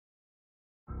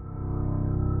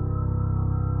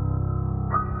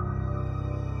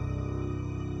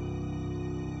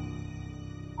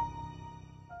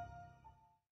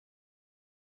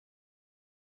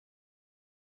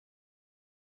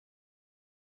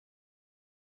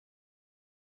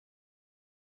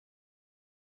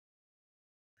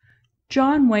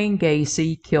John Wayne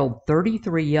Gacy killed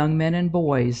 33 young men and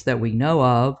boys that we know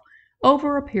of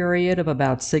over a period of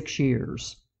about 6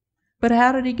 years. But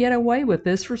how did he get away with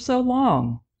this for so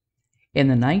long? In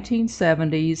the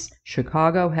 1970s,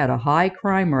 Chicago had a high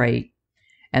crime rate,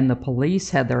 and the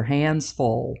police had their hands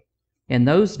full. In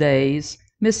those days,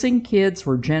 missing kids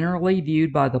were generally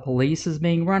viewed by the police as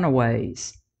being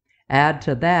runaways. Add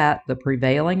to that the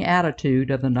prevailing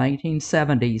attitude of the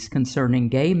 1970s concerning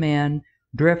gay men,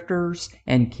 drifters,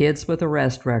 and kids with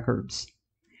arrest records.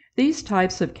 These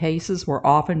types of cases were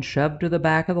often shoved to the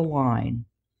back of the line.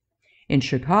 In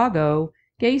Chicago,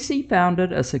 Gacy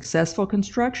founded a successful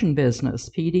construction business,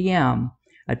 PDM,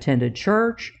 attended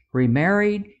church,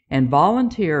 remarried, and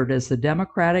volunteered as the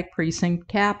Democratic precinct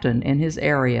captain in his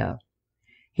area.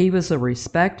 He was a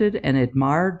respected and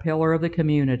admired pillar of the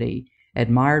community,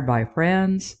 admired by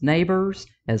friends, neighbors,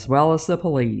 as well as the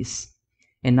police.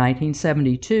 In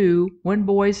 1972, when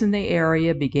boys in the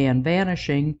area began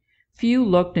vanishing, few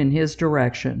looked in his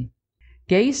direction.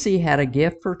 Gacy had a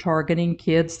gift for targeting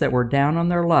kids that were down on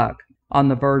their luck, on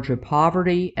the verge of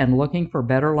poverty and looking for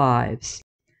better lives.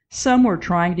 Some were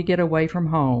trying to get away from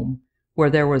home, where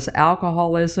there was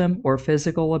alcoholism or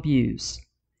physical abuse.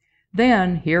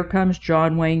 Then here comes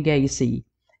John Wayne Gacy,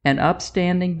 an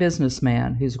upstanding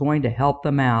businessman who's going to help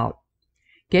them out.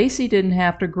 Gacy didn't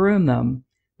have to groom them.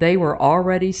 They were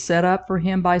already set up for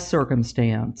him by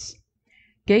circumstance.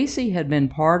 Gacy had been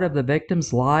part of the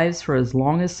victims' lives for as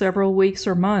long as several weeks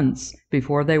or months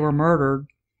before they were murdered.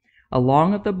 A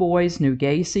lot of the boys knew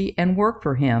Gacy and worked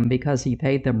for him because he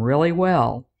paid them really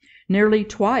well, nearly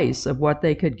twice of what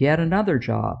they could get in other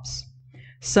jobs.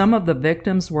 Some of the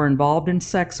victims were involved in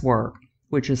sex work,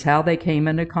 which is how they came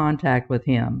into contact with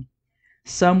him.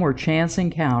 Some were chance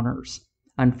encounters.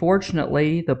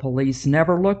 Unfortunately, the police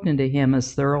never looked into him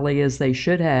as thoroughly as they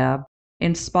should have,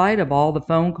 in spite of all the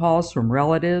phone calls from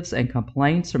relatives and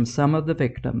complaints from some of the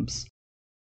victims.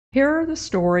 Here are the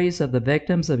stories of the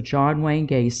victims of John Wayne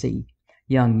Gacy,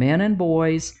 young men and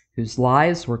boys whose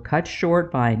lives were cut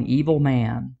short by an evil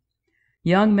man.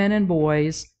 Young men and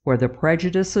boys where the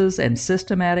prejudices and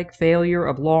systematic failure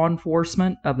of law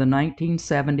enforcement of the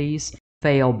 1970s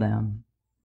failed them.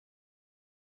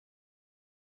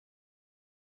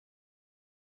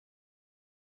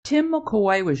 Tim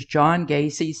McCoy was John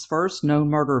Gacy's first known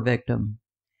murder victim.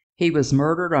 He was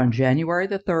murdered on January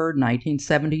 3,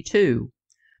 1972,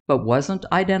 but wasn't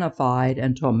identified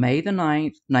until May 9,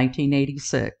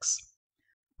 1986.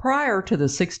 Prior to the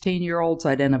 16-year-old's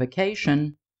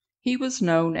identification, he was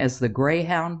known as the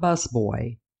Greyhound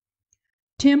Busboy.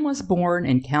 Tim was born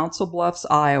in Council Bluffs,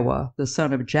 Iowa, the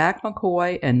son of Jack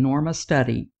McCoy and Norma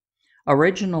Studdy.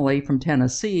 Originally from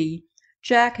Tennessee,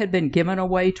 Jack had been given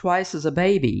away twice as a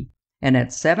baby, and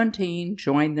at 17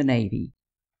 joined the Navy.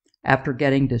 After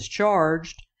getting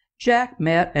discharged, Jack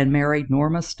met and married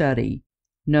Norma Studdy,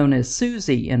 known as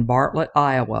Susie in Bartlett,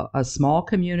 Iowa, a small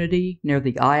community near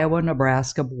the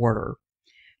Iowa-Nebraska border.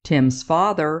 Tim's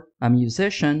father, a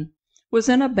musician, was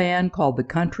in a band called the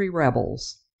Country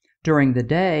Rebels. During the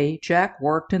day, Jack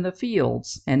worked in the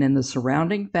fields and in the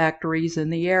surrounding factories in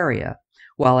the area,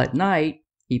 while at night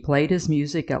he played his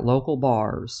music at local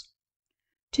bars.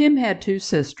 Tim had 2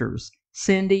 sisters,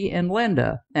 Cindy and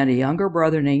Linda, and a younger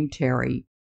brother named Terry.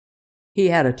 He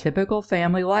had a typical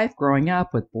family life growing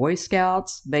up with Boy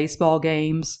Scouts, baseball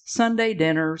games, Sunday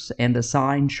dinners, and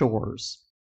assigned chores.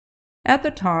 At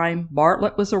the time,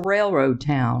 Bartlett was a railroad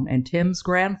town, and Tim's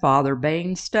grandfather,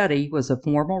 Bain Studdy, was a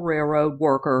former railroad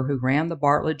worker who ran the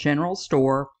Bartlett General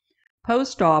Store,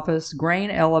 post office,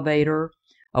 grain elevator,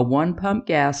 a one-pump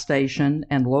gas station,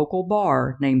 and local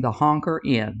bar named the Honker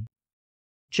Inn.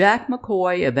 Jack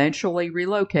McCoy eventually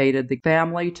relocated the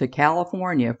family to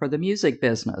California for the music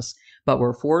business, but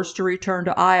were forced to return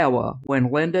to Iowa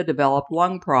when Linda developed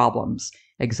lung problems,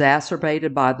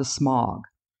 exacerbated by the smog.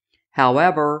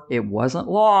 However, it wasn't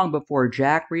long before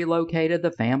Jack relocated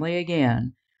the family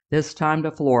again, this time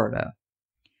to Florida.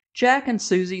 Jack and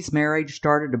Susie's marriage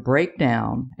started to break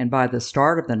down, and by the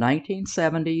start of the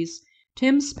 1970s,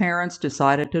 Tim's parents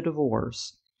decided to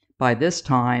divorce. By this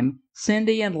time,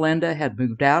 Cindy and Linda had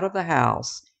moved out of the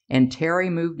house, and Terry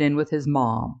moved in with his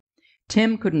mom.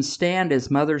 Tim couldn't stand his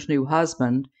mother's new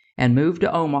husband and moved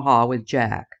to Omaha with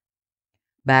Jack.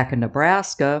 Back in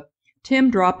Nebraska, Tim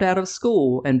dropped out of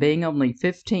school and, being only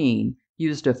 15,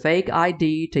 used a fake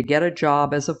ID to get a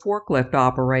job as a forklift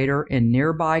operator in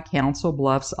nearby Council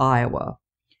Bluffs, Iowa.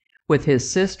 With his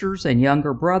sisters and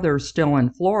younger brothers still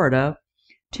in Florida,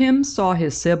 Tim saw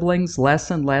his siblings less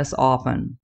and less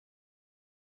often.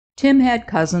 Tim had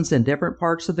cousins in different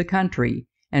parts of the country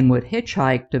and would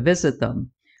hitchhike to visit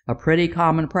them. a pretty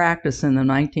common practice in the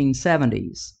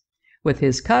 1970s. With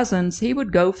his cousins, he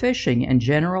would go fishing and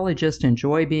generally just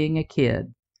enjoy being a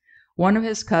kid. One of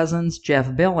his cousins,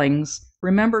 Jeff Billings,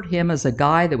 remembered him as a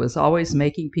guy that was always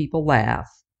making people laugh.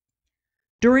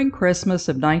 During Christmas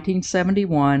of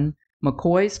 1971,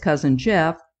 McCoy's cousin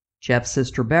Jeff, Jeff's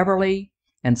sister Beverly,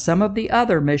 and some of the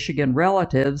other Michigan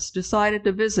relatives decided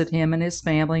to visit him and his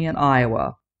family in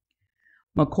Iowa.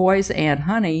 McCoy's Aunt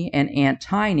Honey and Aunt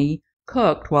Tiny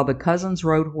cooked while the cousins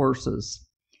rode horses.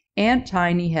 Aunt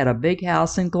Tiny had a big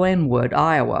house in Glenwood,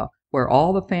 Iowa, where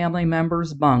all the family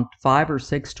members bunked 5 or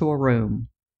 6 to a room.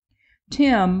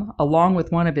 Tim, along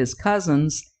with one of his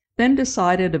cousins, then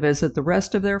decided to visit the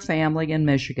rest of their family in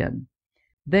Michigan.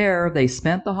 There they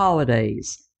spent the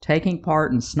holidays, taking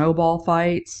part in snowball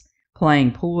fights,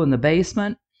 playing pool in the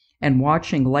basement, and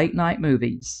watching late-night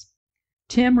movies.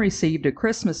 Tim received a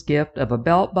Christmas gift of a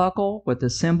belt buckle with the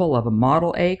symbol of a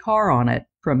Model A car on it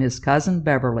from his cousin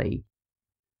Beverly.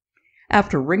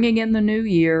 After ringing in the new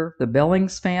year, the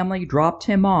Billings family dropped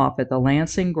him off at the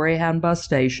Lansing Greyhound bus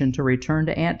station to return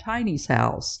to Aunt Tiny's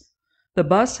house. The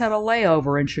bus had a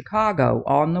layover in Chicago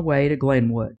on the way to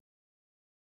Glenwood.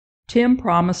 Tim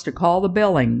promised to call the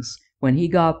Billings when he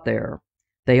got there.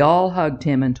 They all hugged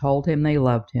him and told him they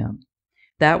loved him.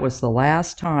 That was the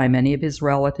last time any of his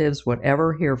relatives would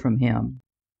ever hear from him.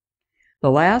 The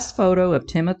last photo of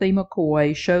Timothy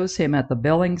McCoy shows him at the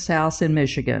Billings house in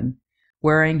Michigan,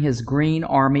 wearing his green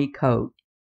army coat.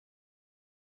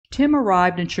 Tim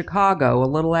arrived in Chicago a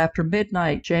little after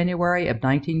midnight, January of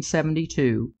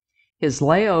 1972. His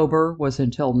layover was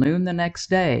until noon the next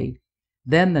day.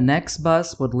 Then the next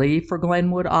bus would leave for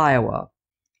Glenwood, Iowa.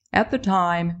 At the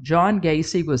time, John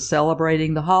Gacy was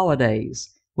celebrating the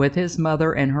holidays with his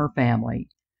mother and her family.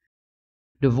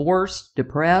 Divorced,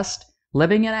 depressed,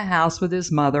 living in a house with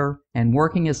his mother, and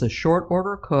working as a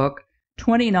short-order cook,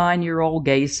 29-year-old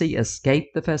Gacy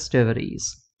escaped the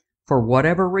festivities. For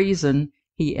whatever reason,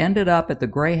 he ended up at the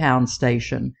Greyhound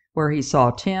station, where he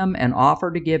saw Tim and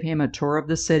offered to give him a tour of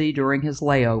the city during his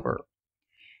layover.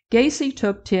 Gacy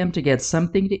took Tim to get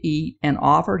something to eat and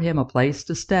offered him a place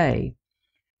to stay.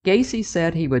 Gacy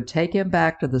said he would take him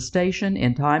back to the station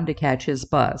in time to catch his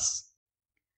bus.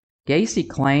 Gacy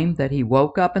claimed that he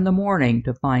woke up in the morning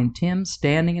to find Tim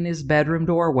standing in his bedroom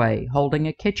doorway holding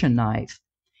a kitchen knife.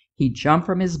 He jumped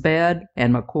from his bed,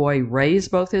 and McCoy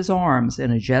raised both his arms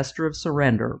in a gesture of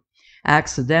surrender,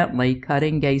 accidentally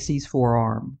cutting Gacy's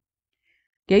forearm.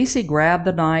 Gacy grabbed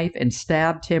the knife and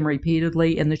stabbed Tim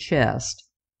repeatedly in the chest.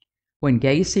 When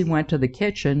Gacy went to the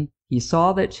kitchen, he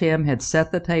saw that Tim had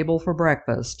set the table for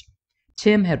breakfast.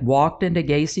 Tim had walked into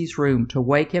Gacy's room to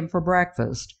wake him for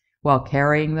breakfast while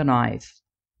carrying the knife.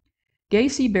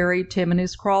 Gacy buried Tim in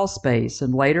his crawl space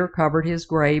and later covered his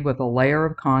grave with a layer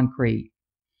of concrete.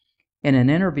 In an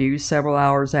interview several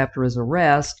hours after his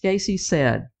arrest, Gacy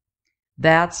said,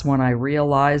 "That's when I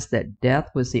realized that death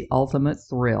was the ultimate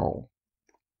thrill."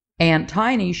 Aunt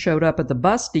Tiny showed up at the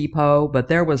bus depot, but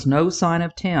there was no sign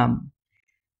of Tim.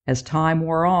 As time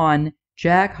wore on,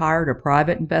 Jack hired a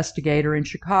private investigator in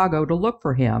Chicago to look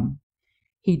for him.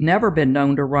 He'd never been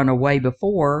known to run away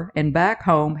before, and back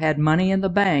home had money in the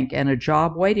bank and a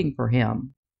job waiting for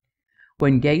him.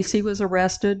 When Gacy was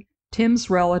arrested,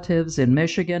 Tim's relatives in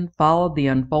Michigan followed the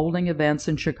unfolding events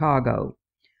in Chicago.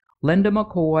 Linda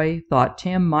McCoy thought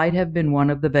Tim might have been one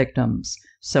of the victims,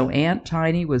 so Aunt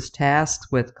Tiny was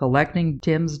tasked with collecting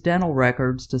Tim's dental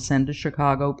records to send to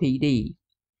Chicago PD.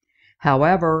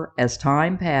 However, as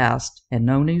time passed and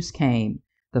no news came,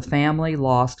 the family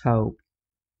lost hope.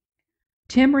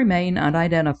 Tim remained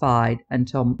unidentified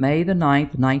until May 9,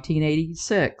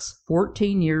 1986,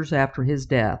 14 years after his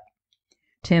death.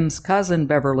 Tim's cousin,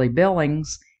 Beverly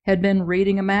Billings, had been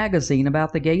reading a magazine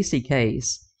about the Gacy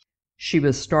case. She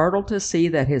was startled to see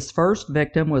that his first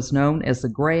victim was known as the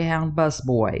Greyhound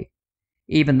busboy.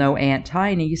 Even though Aunt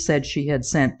Tiny said she had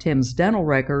sent Tim's dental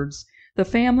records, the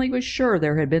family was sure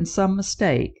there had been some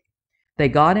mistake. They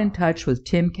got in touch with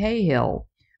Tim Cahill,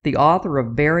 the author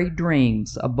of Buried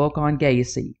Dreams, a book on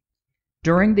Gacy.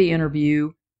 During the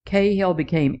interview, Cahill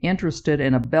became interested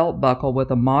in a belt buckle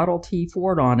with a Model T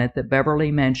Ford on it that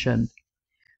Beverly mentioned.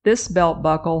 This belt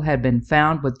buckle had been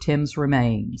found with Tim's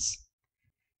remains.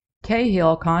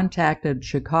 Cahill contacted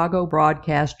Chicago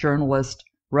broadcast journalist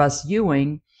Russ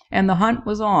Ewing, and the hunt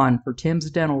was on for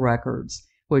Tim's dental records,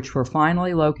 which were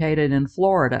finally located in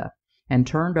Florida and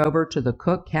turned over to the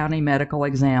Cook County Medical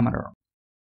Examiner.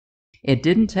 It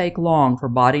didn't take long for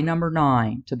body number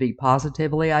 9 to be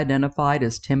positively identified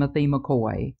as Timothy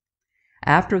McCoy.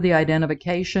 After the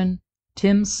identification,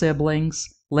 Tim's siblings,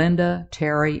 Linda,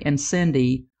 Terry, and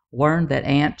Cindy, learned that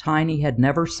Aunt Tiny had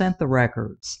never sent the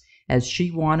records, as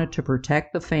she wanted to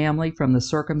protect the family from the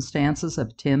circumstances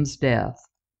of Tim's death.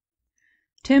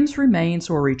 Tim's remains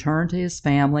were returned to his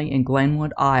family in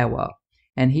Glenwood, Iowa,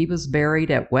 and he was buried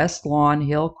at West Lawn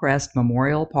Hillcrest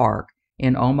Memorial Park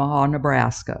in Omaha,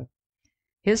 Nebraska.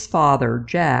 His father,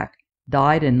 Jack,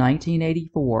 died in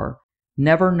 1984,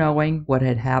 never knowing what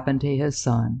had happened to his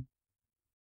son.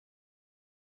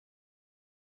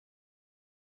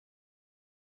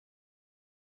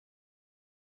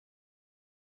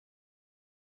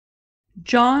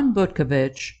 John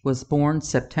Butkovich was born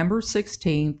September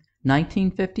 16,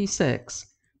 1956,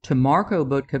 to Marko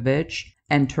Butkovich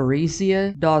and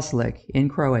Terezia Doslik in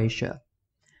Croatia.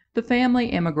 The family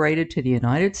immigrated to the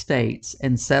United States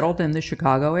and settled in the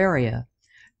Chicago area.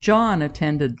 John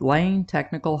attended Lane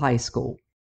Technical High School.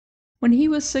 When he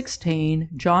was 16,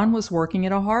 John was working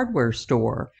at a hardware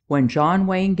store when John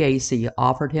Wayne Gacy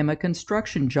offered him a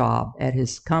construction job at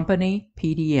his company,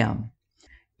 PDM.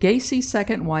 Gacy's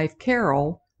second wife,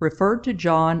 Carol, referred to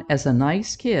John as a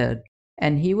nice kid,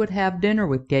 and he would have dinner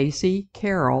with Gacy,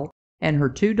 Carol, and her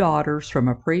two daughters from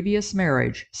a previous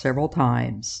marriage several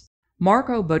times.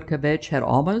 Marko Butkovich had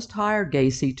almost hired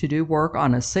Gacy to do work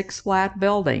on a 6-flat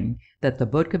building that the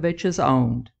Butkoviches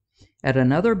owned. At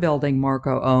another building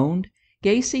Marko owned,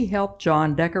 Gacy helped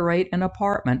John decorate an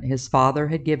apartment his father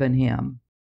had given him.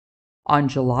 On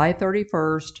July 31,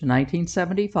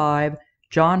 1975,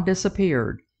 John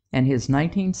disappeared, and his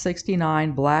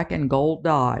 1969 black and gold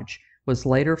Dodge was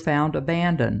later found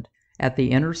abandoned at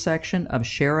the intersection of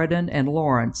Sheridan and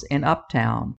Lawrence in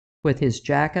Uptown, with his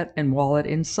jacket and wallet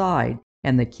inside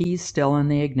and the keys still in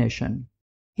the ignition.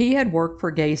 He had worked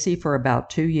for Gacy for about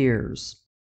 2 years.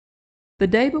 The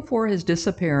day before his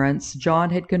disappearance, John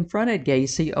had confronted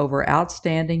Gacy over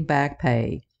outstanding back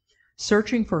pay.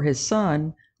 Searching for his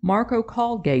son, Marko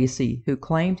called Gacy, who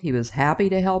claimed he was happy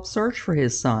to help search for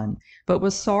his son, but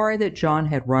was sorry that John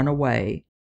had run away.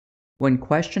 When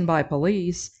questioned by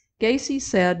police, Gacy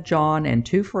said John and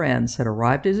 2 friends had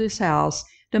arrived at his house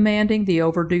demanding the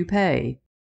overdue pay,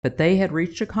 but they had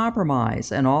reached a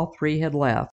compromise and all 3 had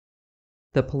left.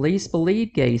 The police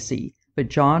believed Gacy, but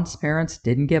John's parents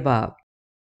didn't give up.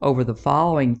 Over the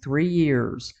following 3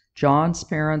 years, John's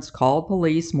parents called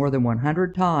police more than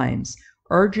 100 times,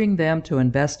 urging them to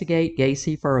investigate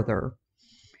Gacy further.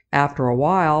 After a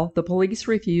while, the police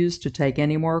refused to take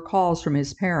any more calls from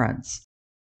his parents.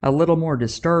 A little more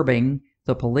disturbing,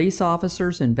 the police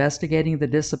officers investigating the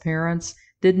disappearance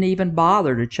didn't even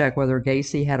bother to check whether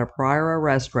Gacy had a prior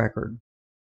arrest record.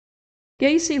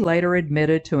 Gacy later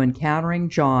admitted to encountering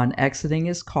John exiting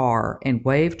his car and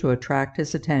waved to attract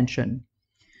his attention.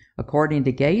 According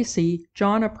to Gacy,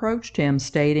 John approached him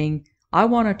stating, "I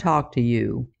want to talk to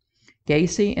you."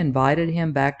 Gacy invited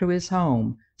him back to his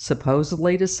home,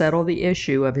 supposedly to settle the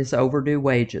issue of his overdue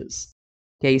wages.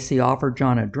 Gacy offered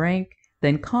John a drink,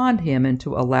 then conned him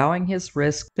into allowing his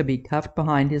wrists to be cuffed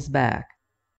behind his back.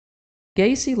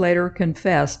 Gacy later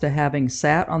confessed to having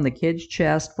sat on the kid's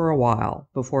chest for a while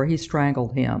before he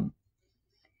strangled him.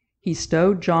 He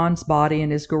stowed John's body in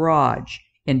his garage,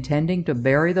 intending to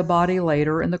bury the body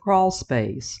later in the crawl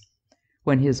space.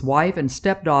 When his wife and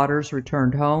stepdaughters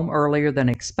returned home earlier than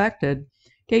expected,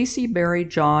 Gacy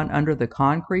buried John under the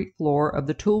concrete floor of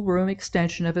the tool room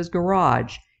extension of his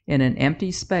garage in an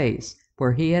empty space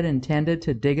where he had intended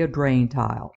to dig a drain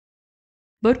tile.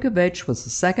 Butkovich was the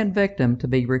second victim to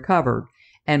be recovered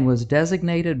and was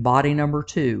designated body number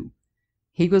 2.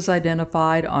 He was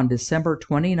identified on December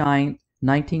 29,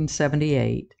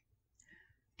 1978.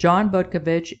 John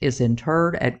Butkovich is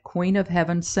interred at Queen of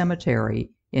Heaven Cemetery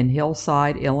in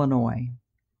Hillside, Illinois.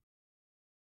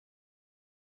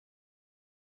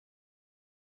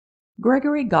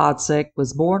 Gregory Godzik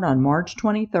was born on March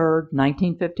 23,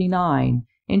 1959,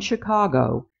 in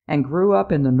Chicago, and grew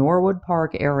up in the Norwood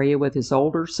Park area with his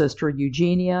older sister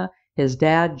Eugenia, his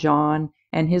dad John,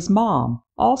 and his mom,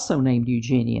 also named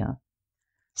Eugenia.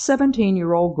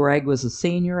 17-year-old Greg was a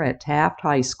senior at Taft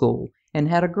High School and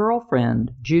had a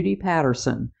girlfriend, Judy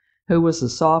Patterson, who was a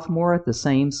sophomore at the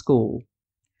same school.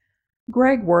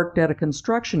 Greg worked at a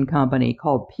construction company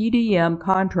called PDM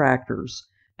Contractors,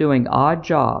 doing odd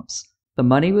jobs. The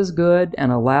money was good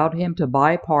and allowed him to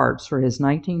buy parts for his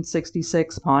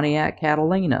 1966 Pontiac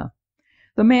Catalina.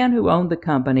 The man who owned the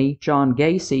company, John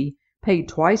Gacy, paid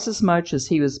twice as much as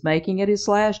he was making at his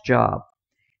last job.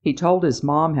 He told his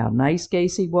mom how nice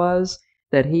Gacy was,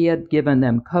 that he had given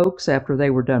them cokes after they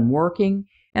were done working,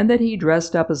 and that he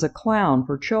dressed up as a clown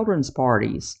for children's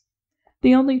parties.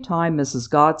 The only time Mrs.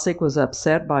 Godzik was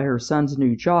upset by her son's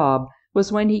new job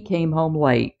was when he came home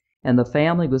late, and the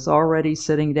family was already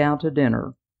sitting down to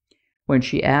dinner. When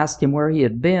she asked him where he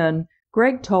had been,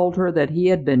 Greg told her that he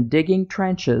had been digging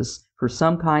trenches for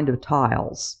some kind of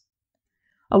tiles.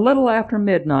 A little after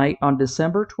midnight on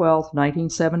December 12,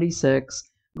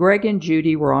 1976, Greg and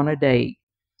Judy were on a date.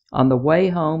 On the way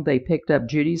home, they picked up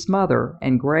Judy's mother,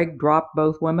 and Greg dropped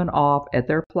both women off at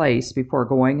their place before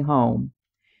going home.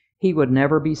 He would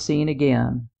never be seen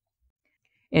again.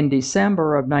 In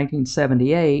December of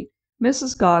 1978,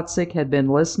 Mrs. Godsick had been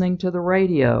listening to the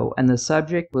radio, and the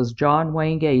subject was John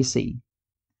Wayne Gacy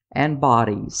and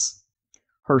bodies.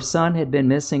 Her son had been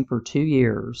missing for 2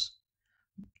 years.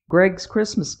 Greg's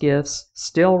Christmas gifts,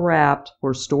 still wrapped,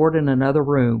 were stored in another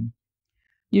room.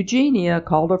 Eugenia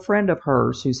called a friend of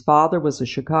hers whose father was a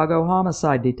Chicago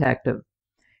homicide detective.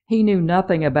 He knew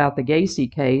nothing about the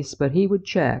Gacy case, but he would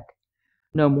check.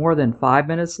 No more than 5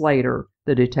 minutes later,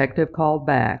 the detective called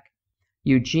back.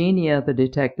 Eugenia, the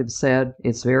detective said,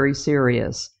 "It's very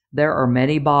serious. There are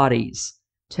many bodies.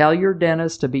 Tell your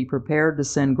dentist to be prepared to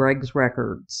send Greg's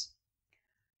records."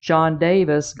 John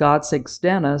Davis, Godsick's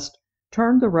dentist,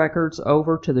 turned the records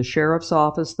over to the sheriff's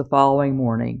office the following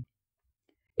morning.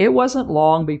 It wasn't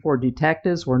long before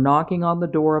detectives were knocking on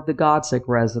the door of the Godsick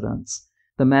residence.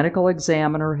 The medical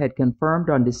examiner had confirmed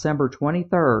on December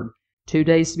 23rd, 2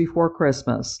 days before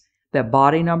Christmas, that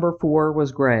body number 4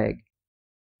 was Greg.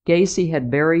 Gacy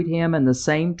had buried him in the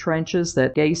same trenches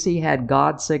that Gacy had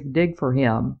Godsick dig for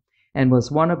him, and was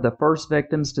one of the first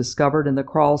victims discovered in the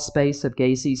crawl space of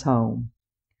Gacy's home.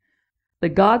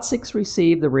 The Godsicks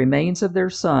received the remains of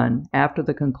their son after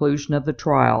the conclusion of the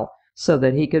trial, so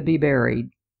that he could be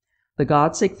buried. The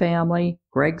Godsick family,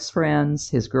 Greg's friends,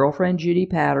 his girlfriend Judy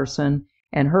Patterson,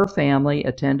 and her family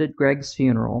attended Greg's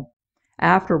funeral.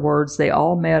 Afterwards, they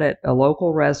all met at a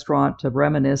local restaurant to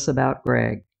reminisce about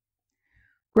Greg.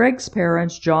 Greg's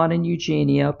parents, John and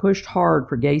Eugenia, pushed hard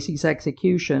for Gacy's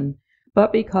execution,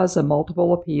 but because of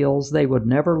multiple appeals, they would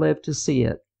never live to see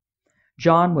it.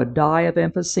 John would die of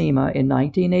emphysema in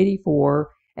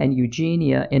 1984 and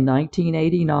Eugenia in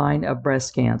 1989 of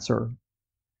breast cancer.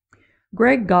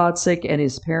 Greg Godsick and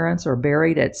his parents are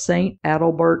buried at St.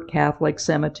 Adalbert Catholic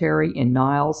Cemetery in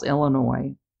Niles,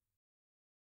 Illinois.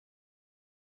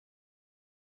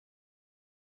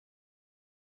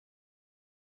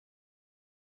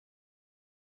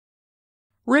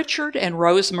 Richard and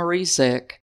Rosemary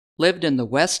Zick lived in the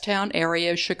Westtown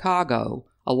area of Chicago,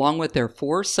 along with their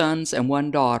 4 sons and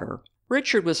 1 daughter.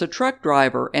 Richard was a truck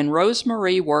driver, and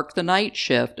Rosemary worked the night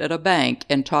shift at a bank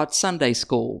and taught Sunday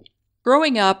school.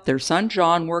 Growing up, their son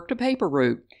John worked a paper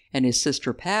route, and his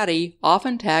sister Patty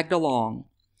often tagged along.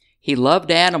 He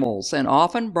loved animals and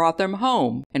often brought them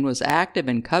home, and was active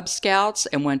in Cub Scouts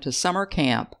and went to summer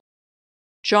camp.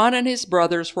 John and his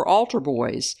brothers were altar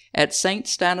boys at St.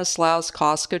 Stanislaus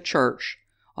Kotka Church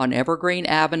on Evergreen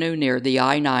Avenue near the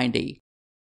I-90.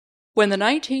 When the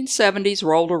 1970s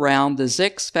rolled around, the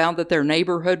Zicks found that their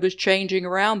neighborhood was changing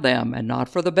around them, and not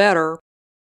for the better.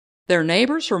 Their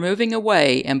neighbors were moving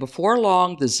away, and before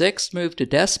long the Zicks moved to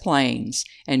Des Plaines,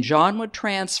 and John would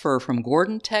transfer from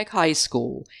Gordon Tech High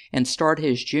School and start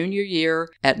his junior year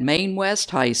at Maine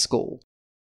West High School.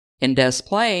 In Des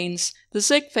Plaines, the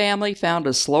Zick family found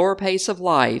a slower pace of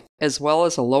life, as well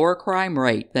as a lower crime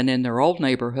rate than in their old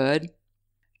neighborhood.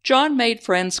 John made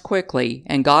friends quickly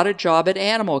and got a job at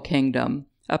Animal Kingdom,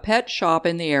 a pet shop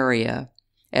in the area.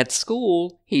 At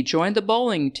school, he joined the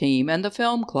bowling team and the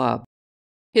film club.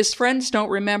 His friends don't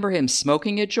remember him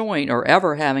smoking a joint or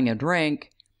ever having a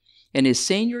drink. In his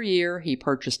senior year, he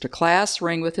purchased a class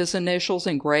ring with his initials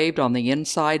engraved on the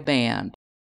inside band.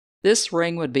 This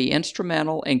ring would be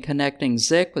instrumental in connecting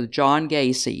Zick with John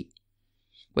Gacy.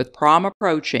 With prom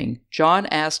approaching, John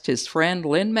asked his friend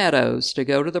Lynn Meadows to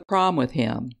go to the prom with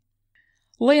him.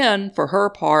 Lynn, for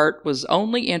her part, was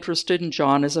only interested in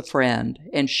John as a friend,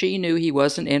 and she knew he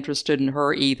wasn't interested in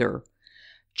her either.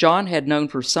 John had known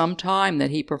for some time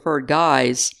that he preferred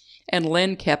guys, and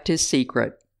Lynn kept his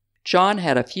secret. John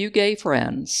had a few gay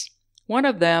friends. One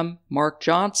of them, Mark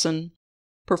Johnson,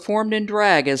 performed in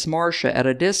drag as Marcia at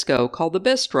a disco called the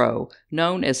Bistro,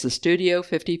 known as the Studio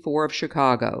 54 of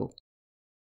Chicago.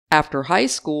 After high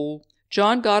school,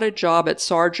 John got a job at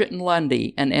Sargent &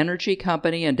 Lundy, an energy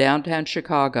company in downtown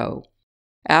Chicago.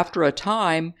 After a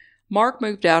time, Mark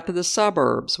moved out to the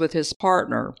suburbs with his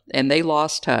partner, and they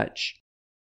lost touch.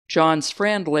 John's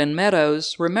friend Lynn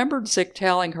Meadows remembered Zick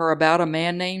telling her about a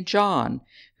man named John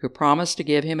who promised to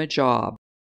give him a job.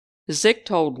 Zick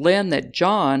told Lynn that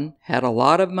John had a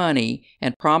lot of money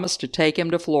and promised to take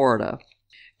him to Florida.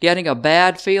 Getting a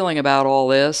bad feeling about all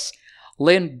this,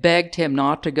 Lynn begged him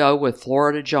not to go with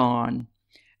Florida John.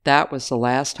 That was the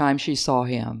last time she saw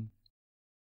him.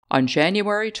 On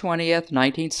January 20th,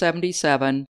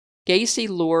 1977, Gacy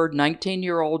lured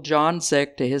 19-year-old John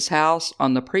Zick to his house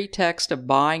on the pretext of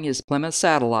buying his Plymouth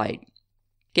Satellite.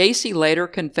 Gacy later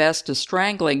confessed to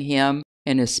strangling him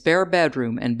in his spare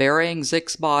bedroom and burying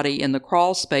Zick's body in the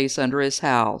crawl space under his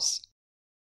house.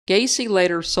 Gacy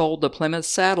later sold the Plymouth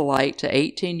Satellite to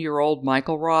 18-year-old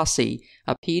Michael Rossi,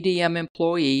 a PDM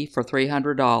employee, for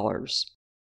 $300.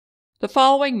 The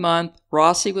following month,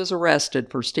 Rossi was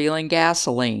arrested for stealing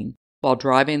gasoline while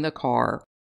driving the car.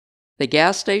 The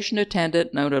gas station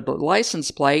attendant noted a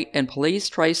license plate, and police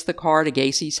traced the car to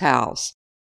Gacy's house.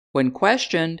 When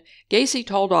questioned, Gacy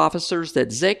told officers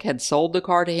that Zick had sold the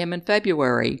car to him in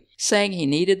February, saying he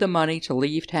needed the money to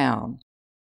leave town.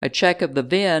 A check of the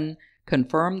VIN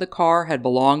confirmed the car had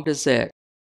belonged to Zick.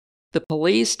 The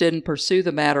police didn't pursue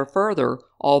the matter further,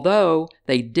 although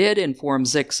they did inform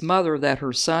Zick's mother that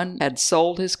her son had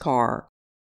sold his car.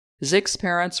 Zick's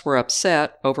parents were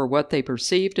upset over what they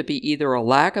perceived to be either a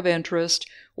lack of interest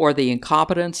or the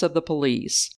incompetence of the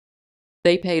police.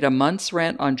 They paid a month's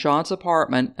rent on John's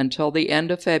apartment until the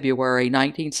end of February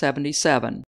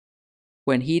 1977.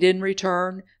 When he didn't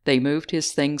return, they moved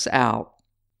his things out.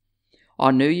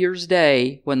 On New Year's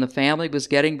Day, when the family was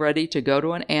getting ready to go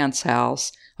to an aunt's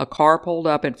house, a car pulled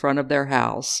up in front of their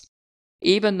house.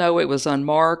 Even though it was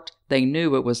unmarked, they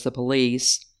knew it was the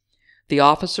police. The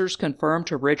officers confirmed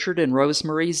to Richard and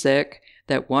Rosemary Zick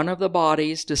that one of the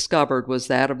bodies discovered was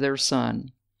that of their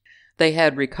son. They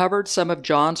had recovered some of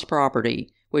John's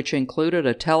property, which included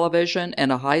a television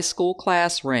and a high school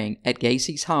class ring at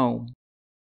Gacy's home.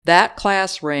 That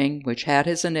class ring, which had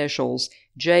his initials,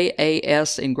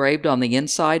 JAS, engraved on the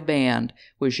inside band,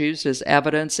 was used as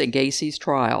evidence in Gacy's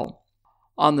trial.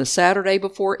 On the Saturday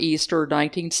before Easter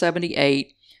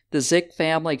 1978, the Zick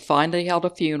family finally held a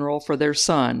funeral for their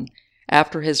son,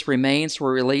 after his remains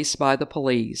were released by the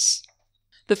police.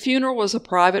 The funeral was a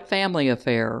private family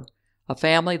affair, a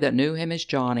family that knew him as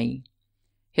Johnny.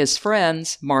 His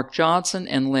friends, Mark Johnson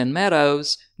and Lynn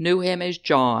Meadows, knew him as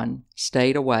John,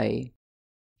 stayed away.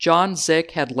 John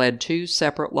Zick had led 2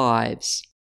 separate lives.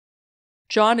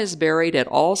 John is buried at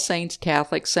All Saints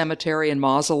Catholic Cemetery and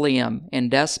Mausoleum in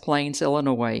Des Plaines,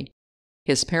 Illinois.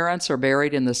 His parents are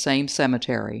buried in the same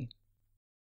cemetery.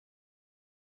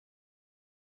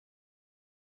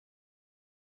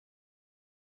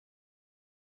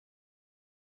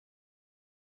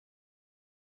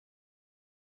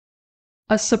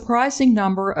 A surprising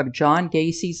number of John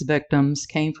Gacy's victims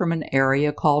came from an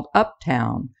area called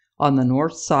Uptown on the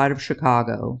north side of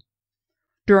Chicago.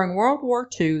 During World War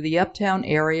II, the Uptown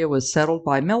area was settled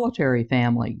by military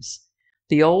families.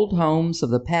 The old homes of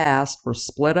the past were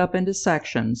split up into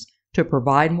sections to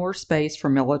provide more space for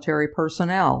military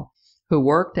personnel who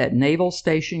worked at Naval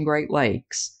Station Great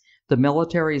Lakes, the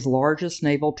military's largest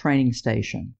naval training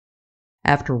station.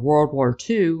 After World War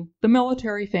II, the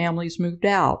military families moved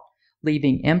out,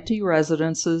 leaving empty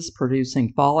residences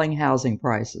producing falling housing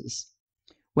prices.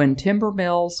 When timber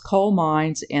mills, coal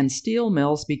mines, and steel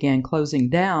mills began closing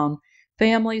down,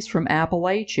 families from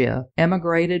Appalachia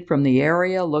emigrated from the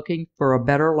area looking for a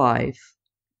better life.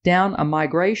 Down a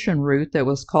migration route that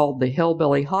was called the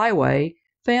Hillbilly Highway,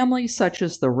 families such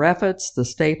as the Reffets, the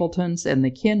Stapletons, and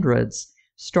the Kindreds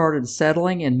started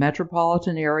settling in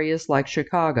metropolitan areas like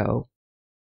Chicago.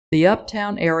 The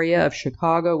Uptown area of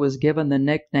Chicago was given the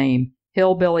nickname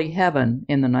Hillbilly Heaven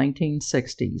in the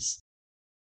 1960s.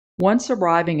 Once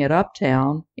arriving at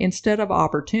Uptown, instead of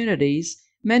opportunities,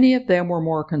 many of them were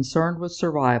more concerned with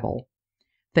survival.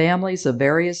 Families of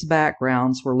various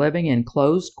backgrounds were living in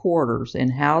closed quarters in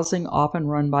housing often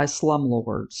run by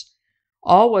slumlords.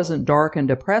 All wasn't dark and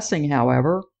depressing,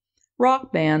 however.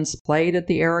 Rock bands played at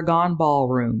the Aragon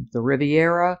Ballroom, the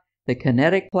Riviera, the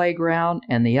Kinetic Playground,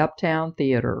 and the Uptown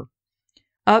Theater.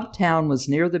 Uptown was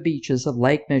near the beaches of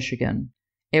Lake Michigan.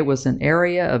 It was an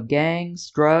area of gangs,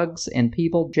 drugs, and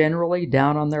people generally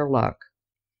down on their luck.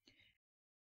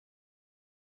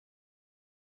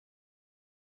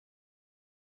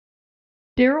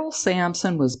 Darrell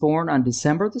Sampson was born on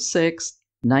December 6,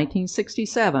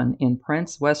 1967, in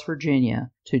Prince, West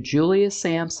Virginia, to Julius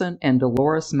Sampson and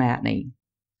Dolores Matney.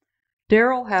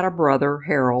 Darrell had a brother,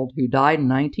 Harold, who died in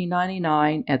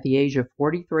 1999 at the age of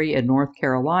 43 in North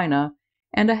Carolina,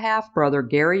 and a half-brother,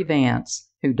 Gary Vance,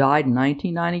 who died in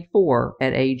 1994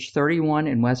 at age 31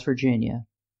 in West Virginia.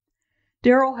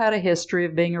 Darrell had a history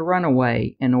of being a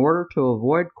runaway in order to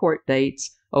avoid court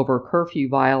dates over curfew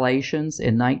violations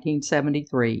in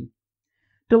 1973.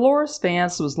 Dolores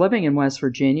Vance was living in West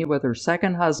Virginia with her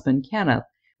second husband, Kenneth,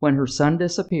 when her son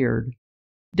disappeared.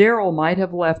 Darrell might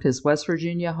have left his West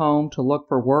Virginia home to look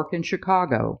for work in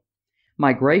Chicago.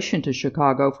 Migration to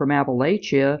Chicago from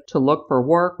Appalachia to look for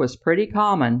work was pretty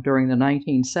common during the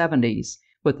 1970s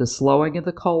with the slowing of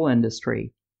the coal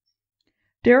industry.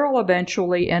 Darrell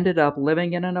eventually ended up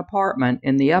living in an apartment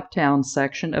in the Uptown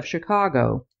section of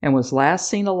Chicago and was last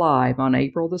seen alive on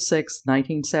April 6,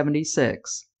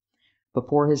 1976.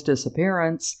 Before his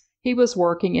disappearance, he was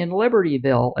working in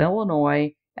Libertyville,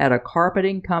 Illinois, at a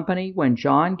carpeting company when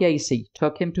John Gacy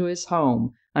took him to his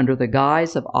home under the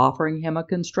guise of offering him a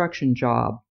construction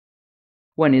job.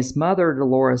 When his mother,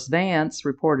 Dolores Vance,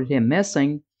 reported him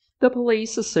missing, the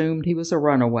police assumed he was a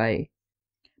runaway.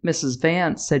 Mrs.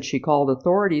 Vance said she called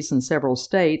authorities in several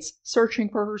states searching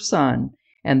for her son,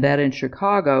 and that in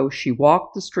Chicago she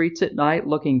walked the streets at night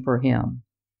looking for him.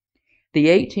 The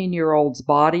 18-year-old's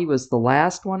body was the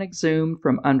last one exhumed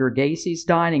from under Gacy's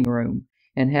dining room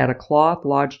and had a cloth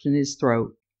lodged in his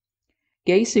throat.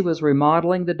 Gacy was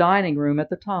remodeling the dining room at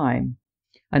the time.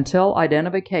 Until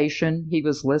identification, he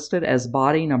was listed as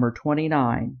body number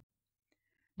 29.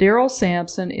 Darrell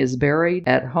Sampson is buried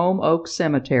at Home Oak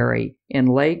Cemetery in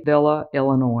Lake Villa,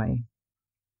 Illinois.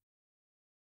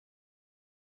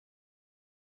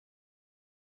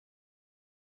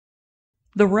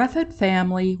 The Reffitt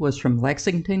family was from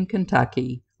Lexington,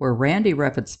 Kentucky, where Randy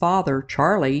Reffitt's father,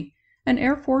 Charlie, an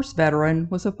Air Force veteran,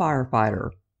 was a firefighter.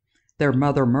 Their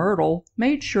mother, Myrtle,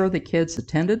 made sure the kids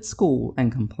attended school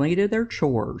and completed their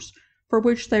chores, for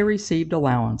which they received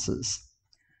allowances.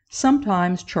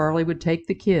 Sometimes Charlie would take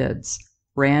the kids,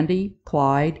 Randy,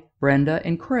 Clyde, Brenda,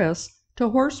 and Chris, to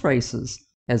horse races,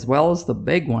 as well as the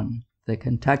big one, the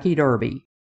Kentucky Derby.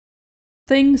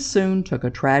 Things soon took a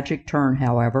tragic turn,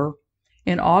 however.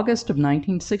 In August of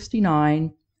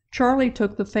 1969, Charlie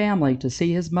took the family to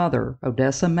see his mother,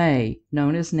 Odessa May,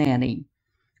 known as Nanny.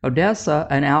 Odessa,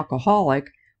 an alcoholic,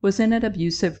 was in an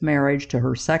abusive marriage to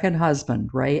her second husband,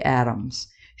 Ray Adams.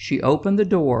 She opened the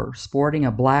door, sporting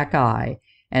a black eye,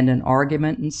 and an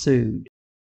argument ensued.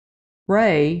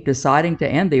 Ray, deciding to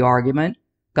end the argument,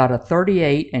 got a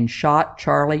 .38 and shot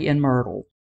Charlie and Myrtle.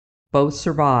 Both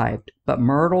survived, but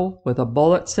Myrtle, with a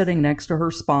bullet sitting next to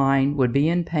her spine, would be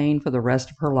in pain for the rest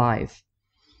of her life.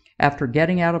 After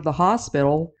getting out of the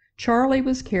hospital, Charlie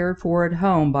was cared for at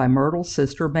home by Myrtle's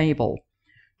sister Mabel.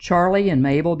 Charlie and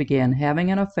Mabel began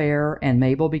having an affair, and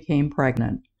Mabel became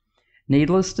pregnant.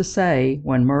 Needless to say,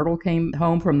 when Myrtle came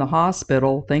home from the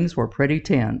hospital, things were pretty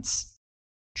tense.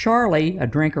 Charlie, a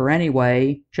drinker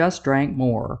anyway, just drank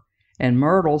more, and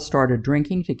Myrtle started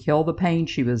drinking to kill the pain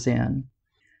she was in.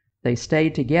 They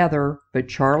stayed together, but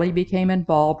Charlie became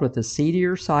involved with the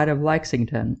seedier side of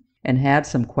Lexington and had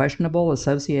some questionable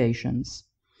associations.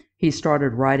 He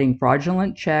started writing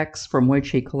fraudulent checks from which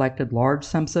he collected large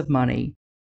sums of money.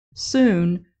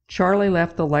 Soon, Charlie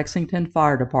left the Lexington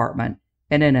Fire Department,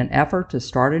 and in an effort to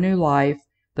start a new life,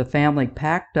 the family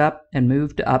packed up and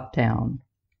moved to Uptown.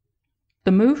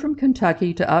 The move from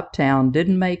Kentucky to Uptown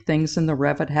didn't make things in the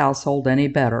Reffitt household any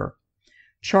better.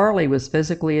 Charlie was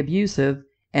physically abusive,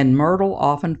 and Myrtle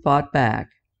often fought back.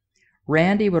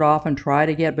 Randy would often try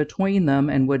to get between them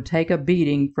and would take a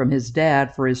beating from his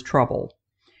dad for his trouble.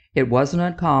 It wasn't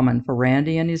uncommon for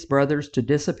Randy and his brothers to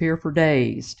disappear for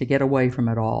days to get away from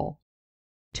it all.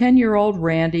 10-year-old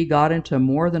Randy got into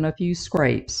more than a few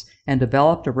scrapes and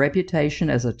developed a reputation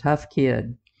as a tough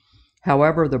kid.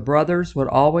 However, the brothers would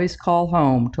always call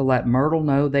home to let Myrtle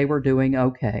know they were doing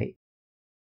okay.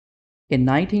 In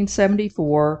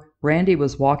 1974, Randy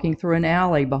was walking through an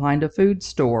alley behind a food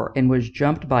store and was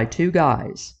jumped by two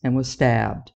guys and was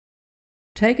stabbed.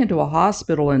 Taken to a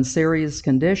hospital in serious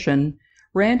condition,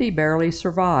 Randy barely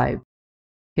survived.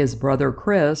 His brother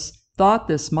Chris thought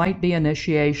this might be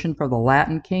initiation for the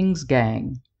Latin Kings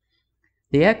gang.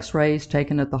 The X-rays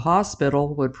taken at the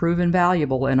hospital would prove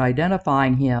invaluable in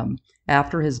identifying him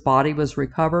after his body was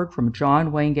recovered from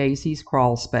John Wayne Gacy's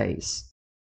crawl space.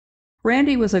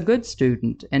 Randy was a good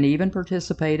student and even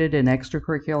participated in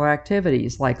extracurricular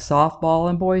activities like softball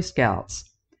and Boy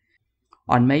Scouts.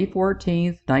 On May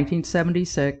 14,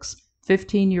 1976,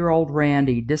 15-year-old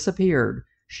Randy disappeared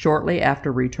shortly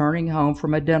after returning home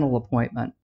from a dental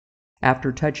appointment.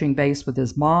 After touching base with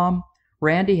his mom,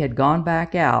 Randy had gone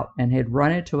back out and had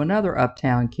run into another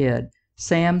Uptown kid,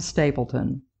 Sam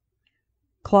Stapleton.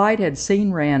 Clyde had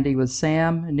seen Randy with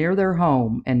Sam near their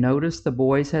home and noticed the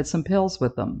boys had some pills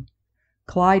with them.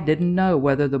 Clyde didn't know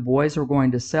whether the boys were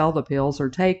going to sell the pills or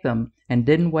take them and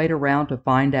didn't wait around to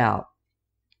find out.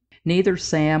 Neither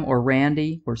Sam or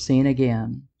Randy were seen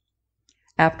again.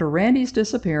 After Randy's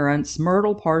disappearance,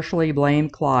 Myrtle partially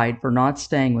blamed Clyde for not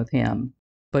staying with him,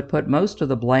 but put most of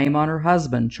the blame on her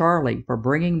husband, Charlie, for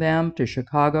bringing them to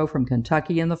Chicago from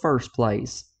Kentucky in the first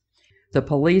place. The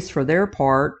police, for their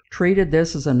part, treated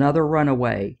this as another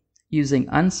runaway, using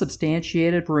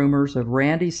unsubstantiated rumors of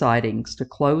Randy sightings to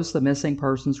close the missing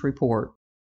persons report.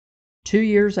 2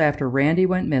 years after Randy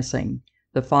went missing,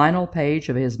 the final page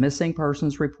of his missing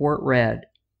persons report read,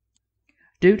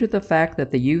 "Due to the fact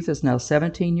that the youth is now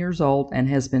 17 years old and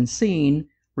has been seen,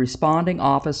 responding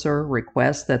officer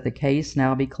requests that the case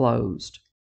now be closed."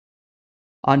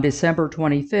 On December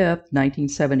 25,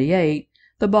 1978,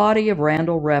 the body of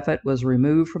Randall Reffitt was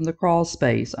removed from the crawl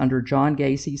space under John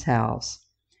Gacy's house.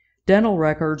 Dental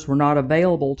records were not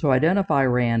available to identify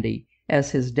Randy,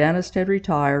 as his dentist had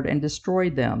retired and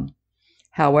destroyed them.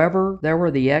 However, there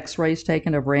were the X-rays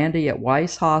taken of Randy at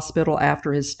Weiss Hospital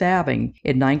after his stabbing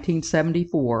in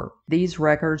 1974. These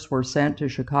records were sent to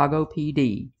Chicago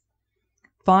PD.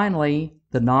 Finally,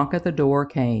 the knock at the door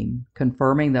came,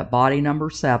 confirming that body number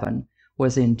 7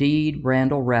 was indeed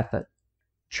Randall Reffitt.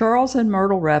 Charles and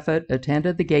Myrtle Reffitt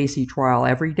attended the Gacy trial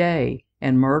every day,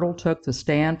 and Myrtle took the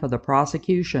stand for the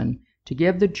prosecution to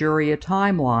give the jury a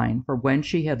timeline for when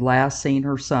she had last seen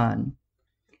her son.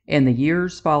 In the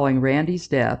years following Randy's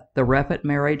death, the Reffitt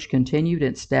marriage continued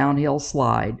its downhill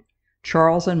slide.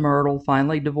 Charles and Myrtle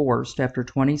finally divorced after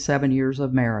 27 years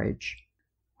of marriage.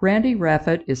 Randy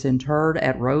Reffitt is interred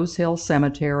at Rosehill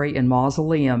Cemetery and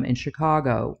Mausoleum in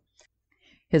Chicago.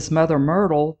 His mother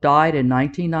Myrtle died in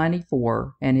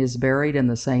 1994 and is buried in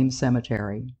the same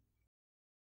cemetery.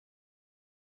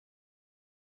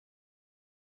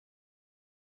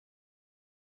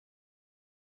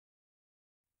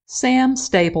 Sam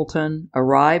Stapleton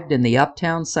arrived in the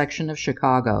Uptown section of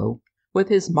Chicago with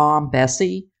his mom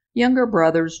Bessie, younger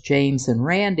brothers James and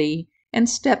Randy, and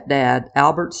stepdad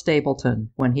Adalbert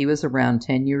Stapleton when he was around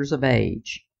 10 years of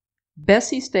age.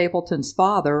 Bessie Stapleton's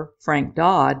father, Frank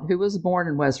Dodd, who was born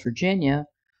in West Virginia,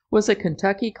 was a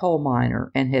Kentucky coal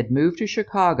miner and had moved to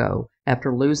Chicago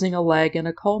after losing a leg in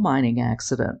a coal mining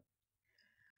accident.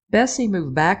 Bessie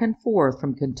moved back and forth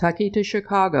from Kentucky to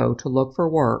Chicago to look for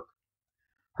work.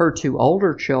 Her 2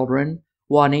 older children,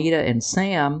 Juanita and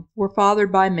Sam, were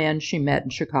fathered by men she met in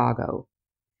Chicago.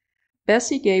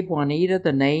 Bessie gave Juanita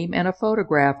the name and a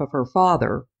photograph of her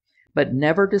father, but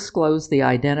never disclosed the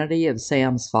identity of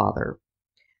Sam's father.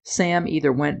 Sam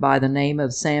either went by the name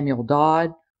of Samuel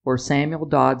Dodd or Samuel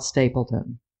Dodd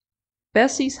Stapleton.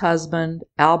 Bessie's husband,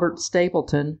 Adalbert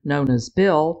Stapleton, known as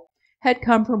Bill, had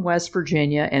come from West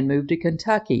Virginia and moved to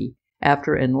Kentucky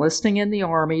after enlisting in the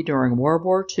Army during World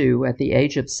War II at the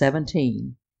age of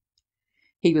 17.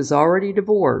 He was already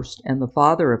divorced and the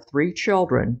father of 3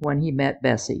 children when he met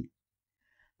Bessie.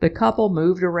 The couple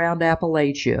moved around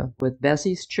Appalachia with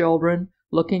Bessie's children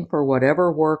looking for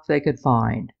whatever work they could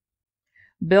find.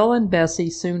 Bill and Bessie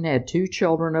soon had 2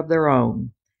 children of their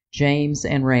own, James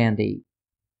and Randy.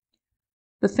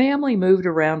 The family moved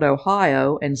around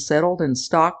Ohio and settled in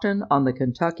Stockton on the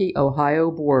Kentucky-Ohio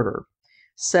border,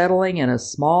 settling in a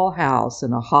small house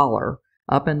in a holler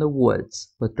up in the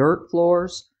woods with dirt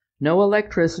floors, no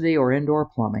electricity or indoor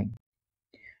plumbing.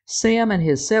 Sam and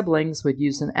his siblings would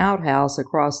use an outhouse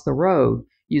across the road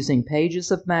using pages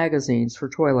of magazines for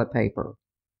toilet paper.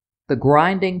 The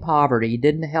grinding poverty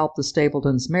didn't help the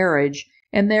Stapletons' marriage,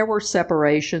 and there were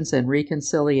separations and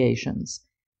reconciliations.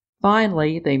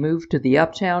 Finally, they moved to the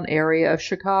Uptown area of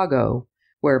Chicago,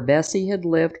 where Bessie had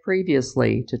lived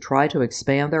previously, to try to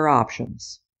expand their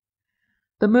options.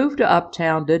 The move to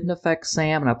Uptown didn't affect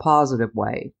Sam in a positive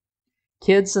way.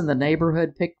 Kids in the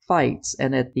neighborhood picked fights,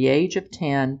 and at the age of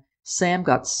 10, Sam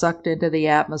got sucked into the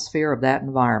atmosphere of that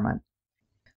environment.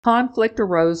 Conflict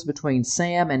arose between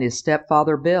Sam and his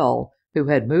stepfather Bill, who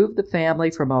had moved the family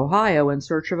from Ohio in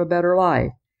search of a better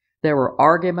life. There were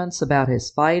arguments about his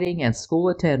fighting and school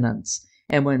attendance,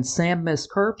 and when Sam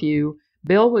missed curfew,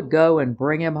 Bill would go and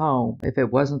bring him home if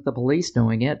it wasn't the police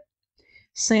doing it.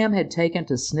 Sam had taken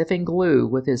to sniffing glue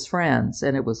with his friends,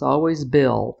 and it was always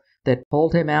Bill that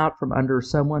pulled him out from under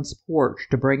someone's porch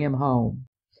to bring him home.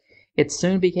 It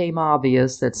soon became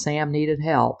obvious that Sam needed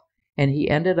help, and he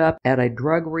ended up at a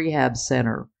drug rehab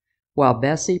center, while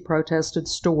Bessie protested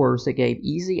stores that gave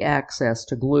easy access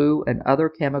to glue and other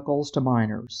chemicals to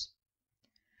minors.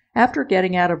 After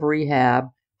getting out of rehab,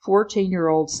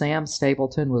 14-year-old Sam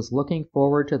Stapleton was looking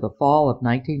forward to the fall of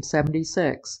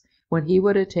 1976, when he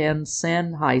would attend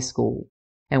Senn High School,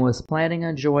 and was planning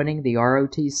on joining the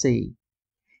ROTC.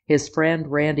 His friend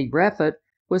Randy Reffitt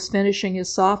was finishing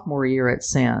his sophomore year at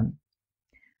Senn.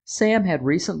 Sam had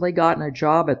recently gotten a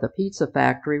job at the Pizza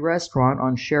Factory restaurant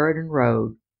on Sheridan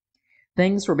Road.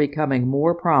 Things were becoming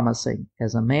more promising,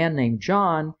 as a man named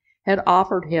John had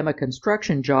offered him a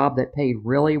construction job that paid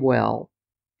really well.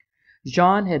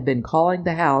 John had been calling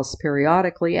the house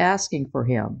periodically asking for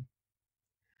him.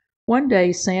 One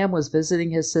day, Sam was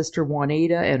visiting his sister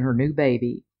Juanita and her new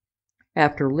baby.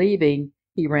 After leaving,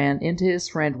 he ran into his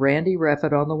friend Randy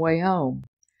Reffett on the way home.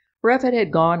 Reffett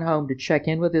had gone home to check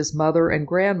in with his mother and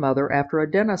grandmother after a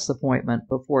dentist appointment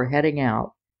before heading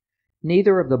out.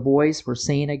 Neither of the boys were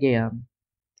seen again.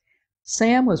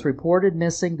 Sam was reported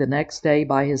missing the next day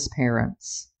by his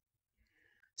parents.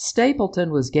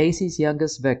 Stapleton was Gacy's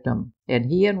youngest victim, and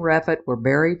he and Reffett were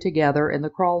buried together in the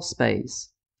crawl space.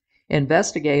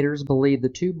 Investigators believe the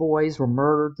two boys were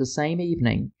murdered the same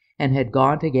evening and had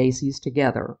gone to Gacy's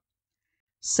together.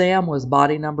 Sam was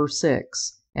body number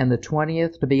 6, and the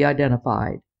 20th to be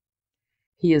identified.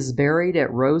 He is buried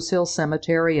at Rosehill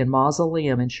Cemetery and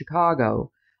Mausoleum in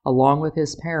Chicago, along with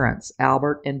his parents,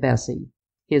 Albert and Bessie.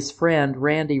 His friend,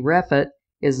 Randy Reffett,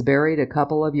 is buried a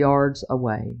couple of yards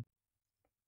away.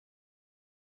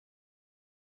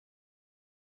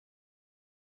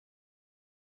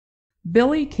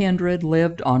 Billy Kindred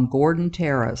lived on Gordon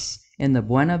Terrace in the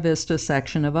Buena Vista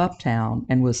section of Uptown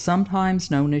and was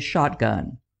sometimes known as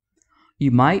Shotgun.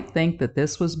 You might think that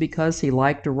this was because he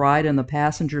liked to ride in the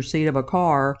passenger seat of a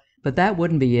car, but that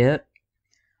wouldn't be it.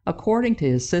 According to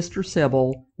his sister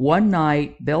Sybil, one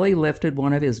night Billy lifted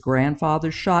one of his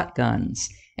grandfather's shotguns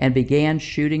and began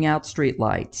shooting out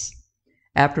streetlights.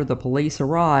 After the police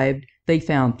arrived, they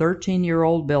found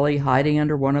 13-year-old Billy hiding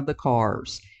under one of the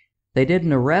cars. They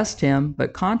didn't arrest him,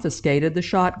 but confiscated the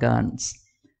shotguns.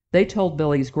 They told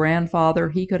Billy's grandfather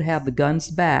he could have the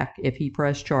guns back if he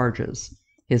pressed charges.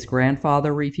 His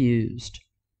grandfather refused.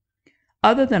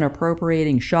 Other than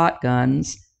appropriating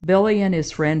shotguns, Billy and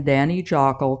his friend Danny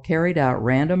Jockle carried out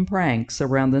random pranks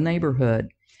around the neighborhood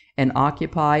and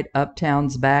occupied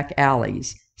Uptown's back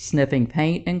alleys, sniffing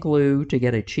paint and glue to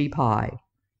get a cheap high.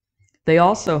 They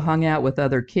also hung out with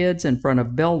other kids in front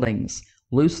of buildings,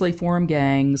 loosely formed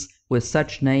gangs with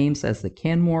such names as the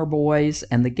Kenmore Boys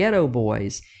and the Ghetto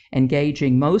Boys,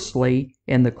 engaging mostly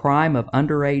in the crime of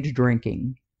underage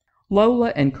drinking.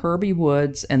 Lola and Kirby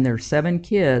Woods and their 7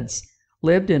 kids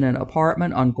lived in an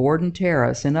apartment on Gordon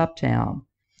Terrace in Uptown.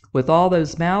 With all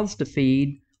those mouths to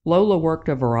feed, Lola worked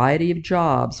a variety of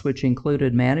jobs which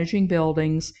included managing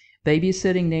buildings,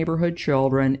 babysitting neighborhood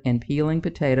children, and peeling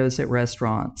potatoes at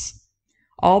restaurants.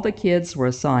 All the kids were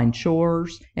assigned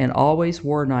chores and always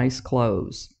wore nice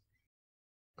clothes.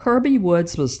 Kirby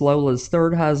Woods was Lola's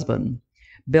 3rd husband.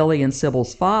 Billy and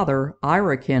Sybil's father,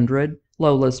 Ira Kindred,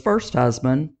 Lola's first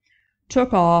husband,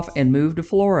 took off and moved to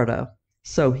Florida,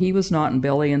 so he was not in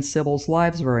Billy and Sybil's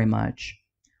lives very much.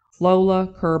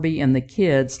 Lola, Kirby, and the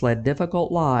kids led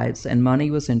difficult lives, and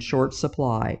money was in short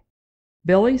supply.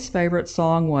 Billy's favorite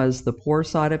song was "The Poor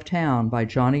Side of Town" by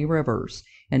Johnny Rivers,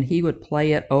 and he would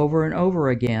play it over and over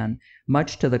again,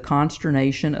 much to the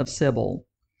consternation of Sybil.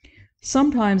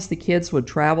 Sometimes the kids would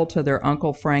travel to their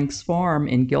Uncle Frank's farm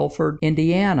in Guilford,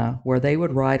 Indiana, where they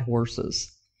would ride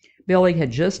horses. Billy had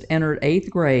just entered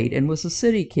 8th grade and was a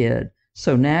city kid,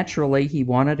 so naturally he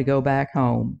wanted to go back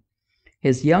home.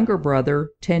 His younger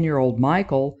brother, 10-year-old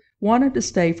Michael, wanted to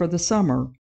stay for the summer.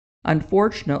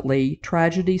 Unfortunately,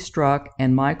 tragedy struck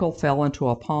and Michael fell into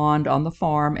a pond on the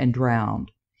farm and drowned.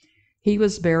 He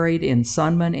was buried in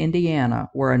Sunman,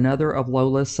 Indiana, where another of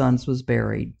Lola's sons was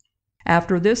buried.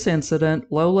 After this incident,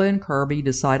 Lola and Kirby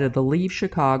decided to leave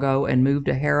Chicago and move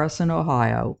to Harrison,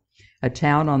 Ohio, a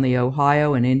town on the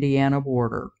Ohio and Indiana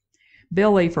border.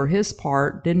 Billy, for his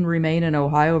part, didn't remain in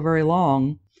Ohio very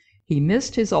long. He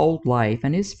missed his old life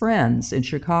and his friends in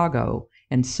Chicago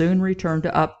and soon returned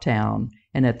to Uptown,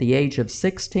 and at the age of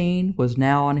 16 was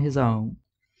now on his own.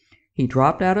 He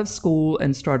dropped out of school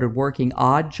and started working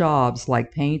odd jobs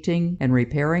like painting and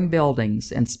repairing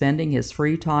buildings and spending his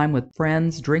free time with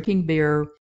friends drinking beer,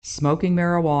 smoking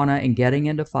marijuana, and getting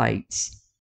into fights.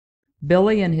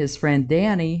 Billy and his friend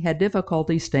Danny had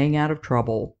difficulty staying out of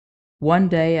trouble. One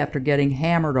day, after getting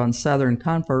hammered on Southern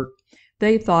Comfort,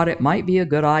 they thought it might be a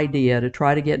good idea to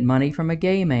try to get money from a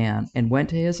gay man and went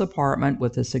to his apartment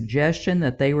with the suggestion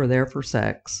that they were there for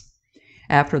sex.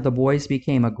 After the boys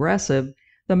became aggressive,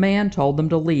 the man told them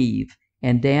to leave,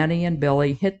 and Danny and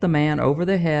Billy hit the man over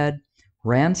the head,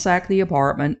 ransacked the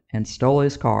apartment, and stole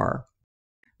his car.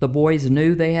 The boys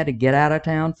knew they had to get out of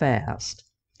town fast.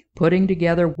 Putting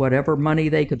together whatever money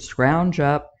they could scrounge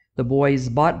up, the boys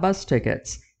bought bus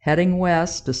tickets, heading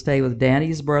west to stay with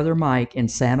Danny's brother Mike in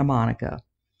Santa Monica.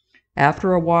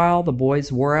 After a while, the boys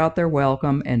wore out their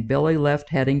welcome, and Billy left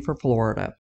heading for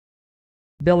Florida.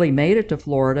 Billy made it to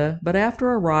Florida, but after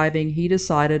arriving, he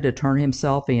decided to turn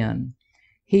himself in.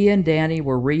 He and Danny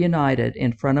were reunited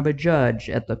in front of a judge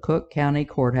at the Cook County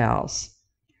Courthouse.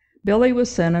 Billy was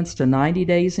sentenced to 90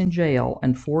 days in jail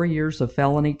and 4 years of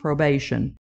felony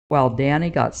probation, while Danny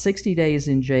got 60 days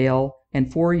in jail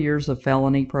and 4 years of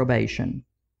felony probation.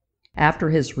 After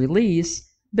his release,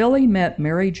 Billy met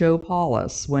Mary Jo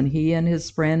Paulus when he and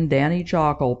his friend Danny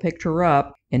Jockle picked her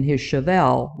up in his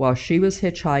Chevelle while she was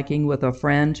hitchhiking with a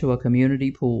friend to a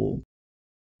community pool.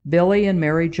 Billy and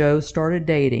Mary Jo started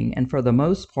dating, and for the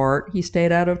most part, he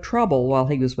stayed out of trouble while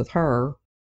he was with her.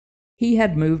 He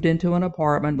had moved into an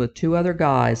apartment with 2 other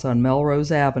guys on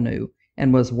Melrose Avenue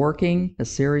and was working a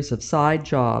series of side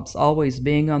jobs, always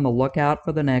being on the lookout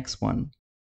for the next one.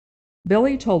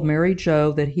 Billy told Mary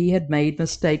Jo that he had made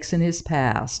mistakes in his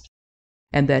past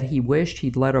and that he wished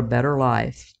he'd led a better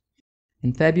life.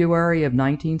 In February of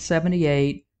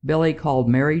 1978, Billy called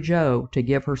Mary Jo to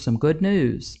give her some good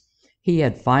news. He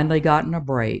had finally gotten a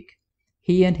break.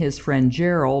 He and his friend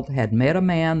Gerald had met a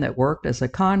man that worked as a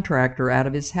contractor out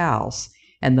of his house,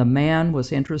 and the man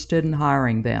was interested in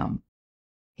hiring them.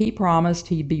 He promised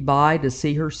he'd be by to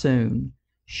see her soon.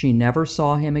 She never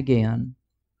saw him again.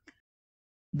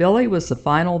 Billy was the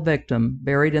final victim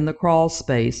buried in the crawl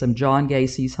space of John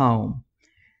Gacy's home.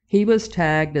 He was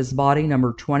tagged as body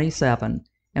number 27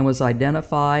 and was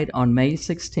identified on May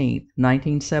 16,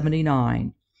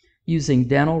 1979, using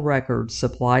dental records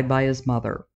supplied by his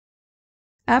mother.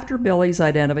 After Billy's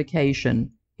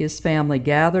identification, his family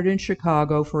gathered in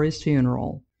Chicago for his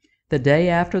funeral. The day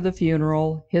after the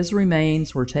funeral, his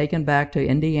remains were taken back to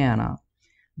Indiana.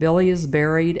 Billy is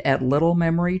buried at Little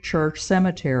Memory Church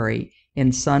Cemetery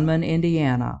in Sunman,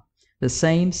 Indiana, the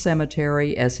same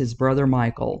cemetery as his brother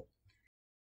Michael.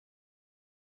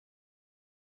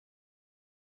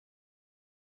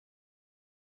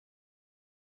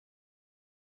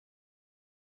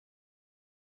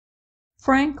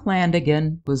 Frank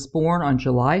Landigan was born on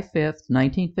July 5,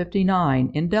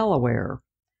 1959, in Delaware.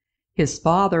 His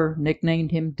father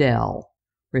nicknamed him Del,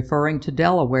 referring to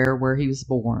Delaware where he was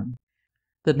born.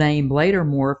 The name later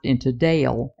morphed into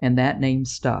Dale, and that name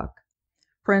stuck.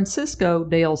 Francisco,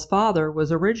 Dale's father,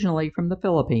 was originally from the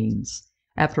Philippines.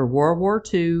 After World War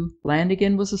II,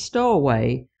 Landigan was a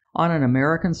stowaway on an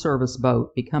American service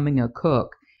boat, becoming a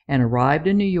cook, and arrived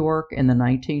in New York in the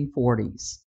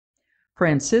 1940s.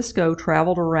 Francisco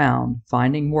traveled around,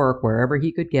 finding work wherever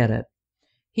he could get it.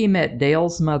 He met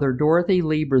Dale's mother, Dorothy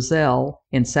Lee Brazel,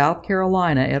 in South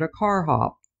Carolina at a car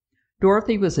hop.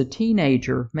 Dorothy was a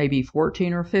teenager, maybe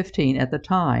 14 or 15 at the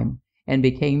time, and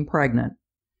became pregnant.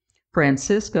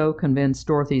 Francisco convinced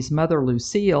Dorothy's mother,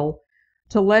 Lucille,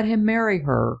 to let him marry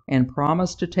her and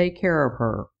promised to take care of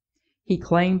her. He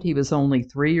claimed he was only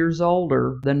 3 years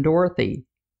older than Dorothy.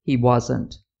 He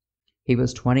wasn't. He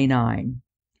was 29.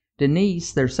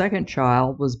 Denise, their second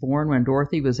child, was born when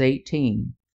Dorothy was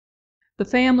 18. The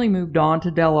family moved on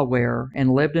to Delaware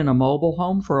and lived in a mobile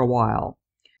home for a while.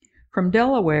 From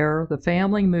Delaware, the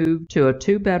family moved to a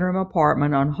 2-bedroom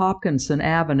apartment on Hopkinson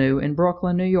Avenue in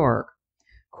Brooklyn, New York.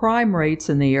 Crime rates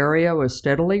in the area were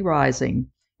steadily rising,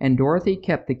 and Dorothy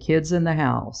kept the kids in the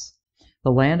house.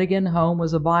 The Landigan home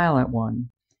was a violent one.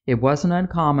 It wasn't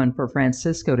uncommon for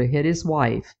Francisco to hit his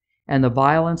wife, and the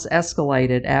violence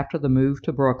escalated after the move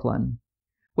to Brooklyn.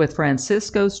 With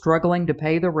Francisco struggling to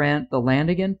pay the rent, the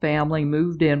Landigan family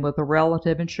moved in with a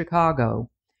relative in Chicago.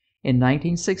 In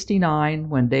 1969,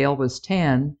 when Dale was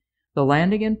 10, the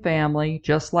Landigan family,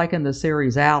 just like in the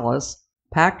series Alice,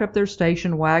 packed up their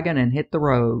station wagon and hit the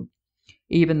road.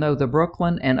 Even though the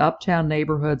Brooklyn and Uptown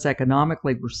neighborhoods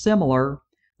economically were similar,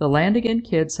 the Landigan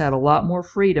kids had a lot more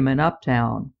freedom in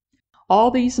Uptown. All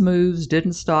these moves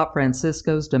didn't stop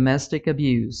Francisco's domestic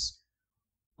abuse.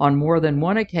 On more than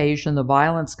one occasion, the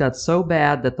violence got so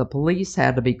bad that the police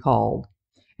had to be called.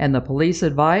 And the police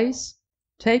advice?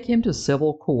 Take him to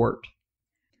civil court.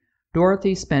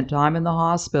 Dorothy spent time in the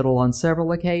hospital on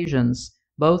several occasions,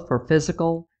 both for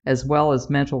physical as well as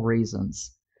mental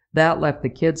reasons. That left the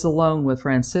kids alone with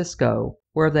Francisco,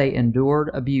 where they endured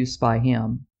abuse by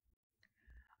him.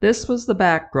 This was the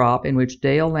backdrop in which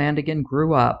Dale Landigan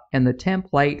grew up and the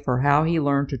template for how he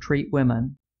learned to treat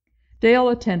women. Dale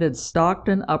attended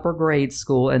Stockton Upper Grade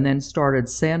School and then started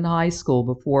Senn High School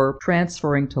before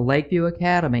transferring to Lakeview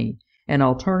Academy, an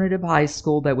alternative high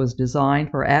school that was designed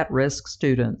for at-risk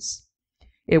students.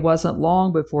 It wasn't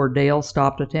long before Dale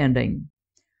stopped attending.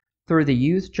 Through the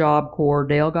Youth Job Corps,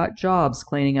 Dale got jobs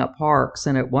cleaning up parks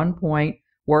and at one point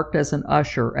worked as an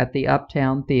usher at the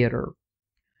Uptown Theater.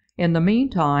 In the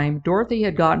meantime, Dorothy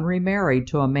had gotten remarried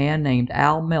to a man named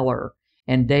Al Miller,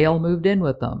 and Dale moved in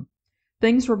with them.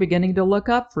 Things were beginning to look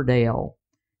up for Dale.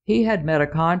 He had met a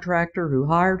contractor who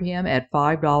hired him at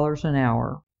 $5 an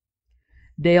hour.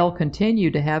 Dale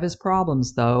continued to have his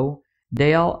problems, though.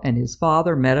 Dale and his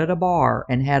father met at a bar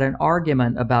and had an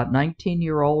argument about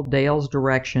 19-year-old Dale's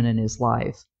direction in his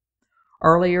life.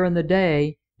 Earlier in the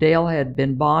day, Dale had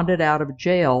been bonded out of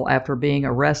jail after being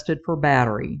arrested for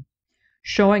battery.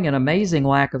 Showing an amazing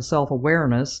lack of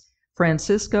self-awareness,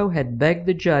 Francisco had begged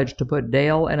the judge to put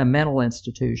Dale in a mental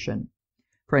institution.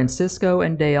 Francisco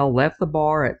and Dale left the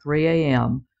bar at 3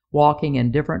 a.m., walking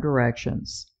in different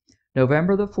directions.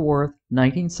 November the 4th,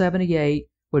 1978,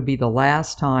 would be the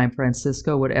last time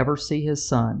Francisco would ever see his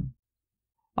son.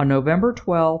 On November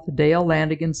 12th, Dale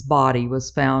Landigan's body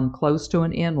was found close to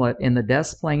an inlet in the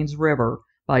Des Plaines River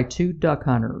by 2 duck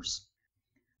hunters.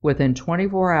 Within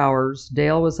 24 hours,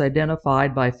 Dale was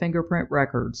identified by fingerprint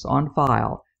records on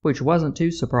file, which wasn't too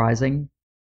surprising.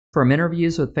 From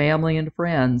interviews with family and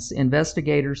friends,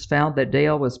 investigators found that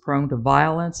Dale was prone to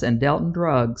violence and dealt in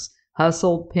drugs,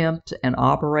 hustled, pimped, and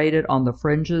operated on the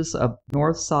fringes of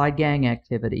North Side gang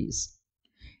activities.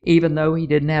 Even though he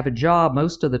didn't have a job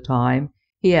most of the time,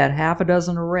 he had half a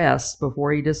dozen arrests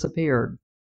before he disappeared,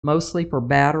 mostly for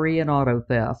battery and auto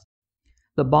theft.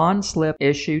 The bond slip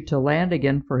issued to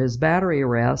Landigan for his battery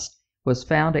arrest was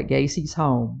found at Gacy's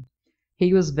home.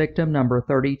 He was victim number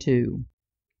 32.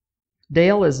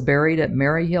 Dale is buried at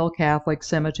Maryhill Catholic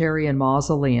Cemetery and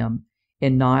Mausoleum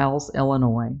in Niles,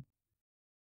 Illinois.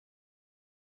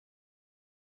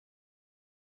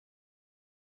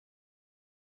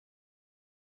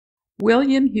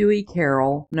 William Huey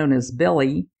Carroll, known as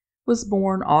Billy, was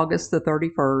born August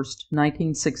 31st,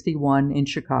 1961 in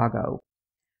Chicago.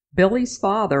 Billy's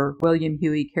father, William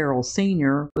Huey Carroll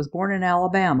Sr., was born in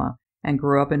Alabama and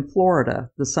grew up in Florida,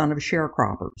 the son of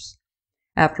sharecroppers.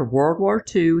 After World War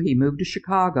II, he moved to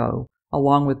Chicago,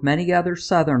 along with many other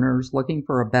Southerners looking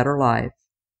for a better life.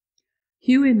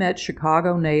 Huey met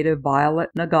Chicago native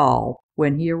Violet Nagal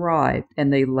when he arrived,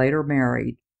 and they later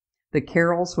married. The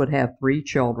Carrolls would have 3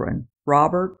 children,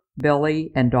 Robert,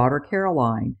 Billy, and daughter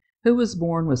Caroline, who was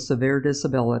born with severe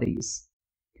disabilities.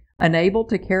 Unable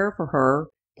to care for her,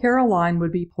 Caroline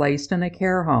would be placed in a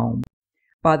care home.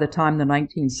 By the time the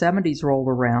 1970s rolled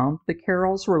around, the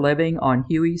Carrolls were living on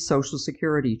Huey's Social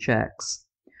Security checks.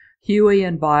 Huey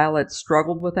and Violet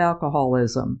struggled with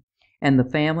alcoholism, and the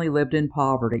family lived in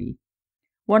poverty.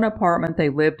 One apartment they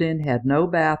lived in had no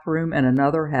bathroom and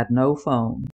another had no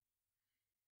phone.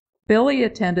 Billy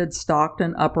attended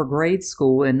Stockton Upper Grade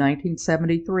School in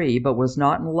 1973, but was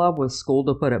not in love with school,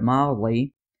 to put it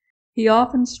mildly. He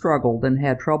often struggled and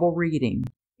had trouble reading.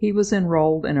 He was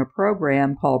enrolled in a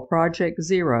program called Project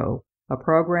Zero, a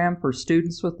program for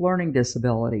students with learning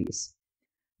disabilities.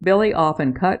 Billy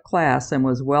often cut class and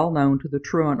was well known to the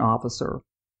truant officer.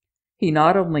 He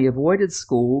not only avoided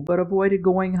school, but avoided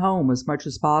going home as much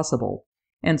as possible,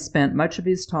 and spent much of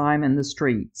his time in the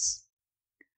streets.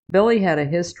 Billy had a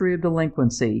history of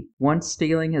delinquency, once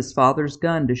stealing his father's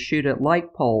gun to shoot at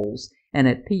light poles and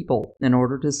at people in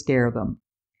order to scare them.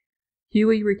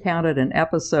 Huey recounted an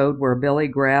episode where Billy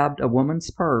grabbed a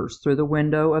woman's purse through the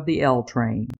window of the L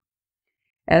train.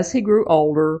 As he grew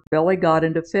older, Billy got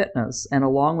into fitness, and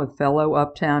along with fellow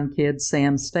Uptown kids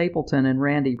Sam Stapleton and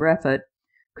Randy Reffett,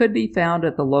 could be found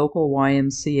at the local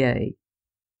YMCA.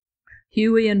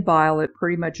 Huey and Violet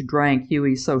pretty much drank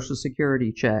Huey's Social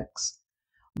Security checks.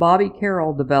 Bobby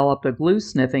Carroll developed a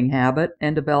glue-sniffing habit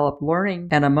and developed learning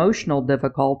and emotional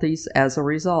difficulties as a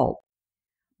result.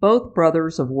 Both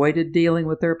brothers avoided dealing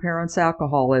with their parents'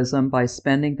 alcoholism by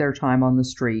spending their time on the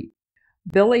street.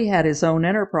 Billy had his own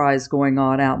enterprise going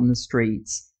on out in the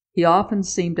streets. He often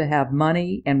seemed to have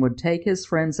money and would take his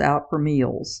friends out for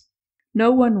meals.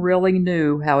 No one really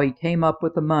knew how he came up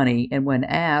with the money, and when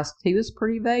asked, he was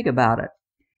pretty vague about it.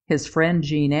 His friend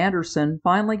Gene Anderson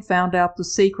finally found out the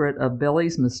secret of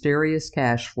Billy's mysterious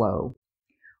cash flow.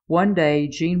 One day,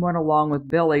 Gene went along with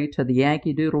Billy to the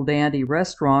Yankee Doodle Dandy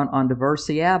restaurant on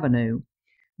Diversey Avenue.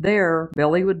 There,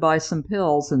 Billy would buy some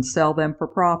pills and sell them for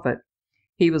profit.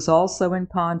 He was also in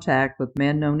contact with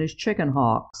men known as chicken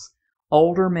hawks,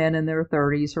 older men in their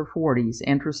 30s or 40s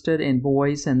interested in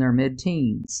boys in their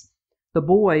mid-teens. The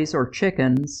boys, or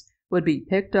chickens, would be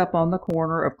picked up on the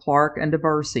corner of Clark and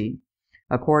Diversey.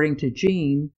 According to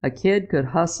Gene, a kid could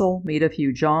hustle, meet a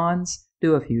few Johns,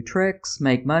 do a few tricks,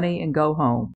 make money, and go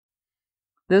home.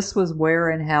 This was where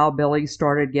and how Billy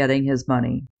started getting his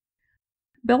money.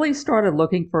 Billy started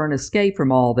looking for an escape from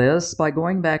all this by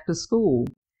going back to school.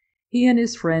 He and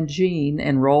his friend Gene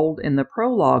enrolled in the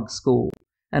Prologue School,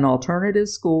 an alternative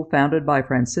school founded by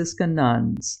Franciscan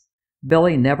nuns.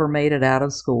 Billy never made it out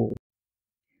of school.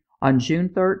 On June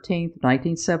 13,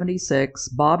 1976,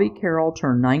 Bobby Carroll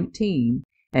turned 19,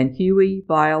 and Huey,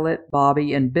 Violet,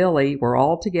 Bobby, and Billy were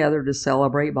all together to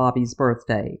celebrate Bobby's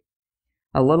birthday.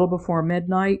 A little before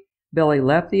midnight, Billy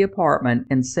left the apartment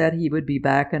and said he would be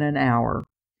back in an hour.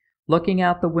 Looking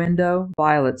out the window,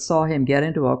 Violet saw him get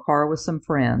into a car with some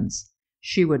friends.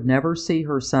 She would never see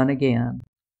her son again.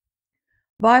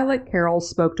 Violet Carroll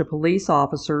spoke to police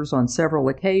officers on several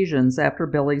occasions after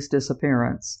Billy's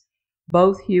disappearance.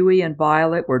 Both Huey and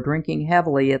Violet were drinking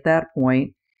heavily at that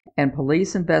point, and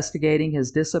police investigating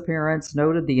his disappearance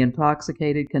noted the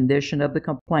intoxicated condition of the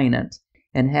complainant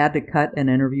and had to cut an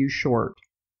interview short.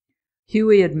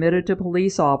 Huey admitted to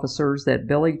police officers that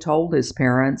Billy told his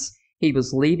parents he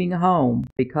was leaving home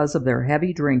because of their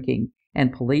heavy drinking,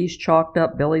 and police chalked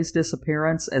up Billy's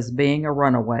disappearance as being a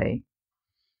runaway.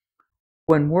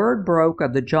 When word broke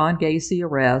of the John Gacy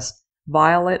arrest,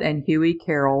 Violet and Huey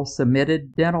Carroll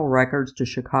submitted dental records to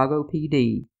Chicago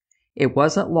PD. It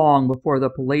wasn't long before the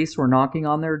police were knocking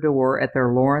on their door at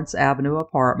their Lawrence Avenue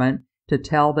apartment to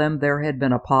tell them there had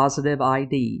been a positive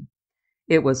ID.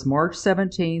 It was March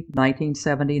 17,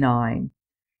 1979.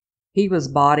 He was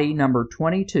body number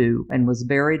 22 and was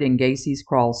buried in Gacy's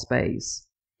crawl space.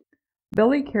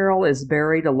 Billy Carroll is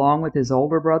buried along with his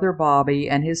older brother Bobby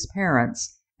and his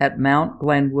parents at Mount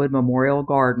Glenwood Memorial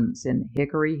Gardens in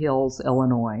Hickory Hills,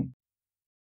 Illinois.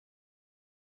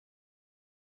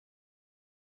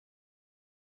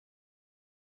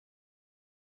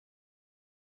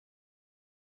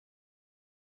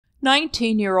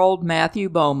 "19-year-old Matthew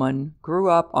Bowman grew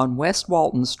up on West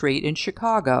Walton Street in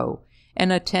Chicago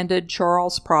and attended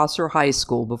Charles Prosser High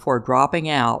School before dropping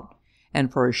out, and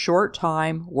for a short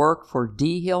time worked for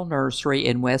D Hill Nursery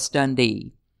in West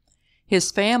Dundee.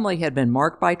 His family had been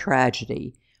marked by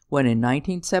tragedy when in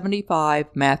 1975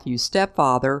 Matthew's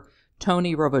stepfather,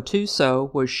 Tony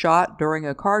Robotuso, was shot during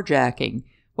a carjacking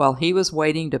while he was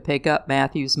waiting to pick up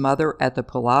Matthew's mother at the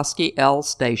Pulaski L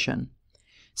station.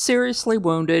 Seriously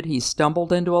wounded, he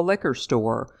stumbled into a liquor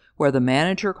store where the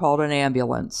manager called an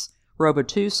ambulance.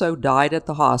 Robotuso died at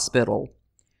the hospital.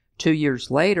 2 years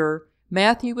later,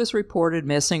 Matthew was reported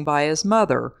missing by his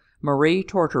mother, Marie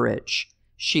Tortorich.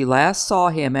 She last saw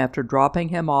him after dropping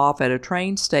him off at a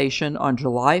train station on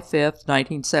July 5,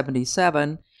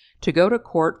 1977, to go to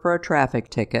court for a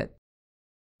traffic ticket.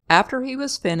 After he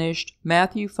was finished,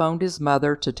 Matthew phoned his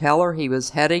mother to tell her he was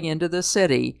heading into the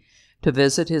city to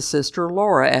visit his sister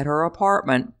Laura at her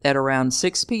apartment. At around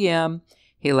 6 p.m.,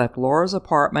 he left Laura's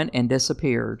apartment and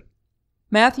disappeared.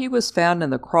 Matthew was found in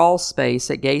the crawl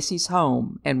space at Gacy's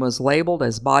home and was labeled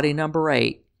as body number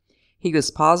 8. He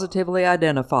was positively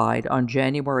identified on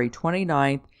January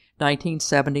 29,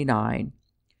 1979.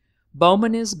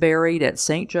 Bowman is buried at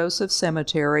St. Joseph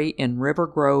Cemetery in River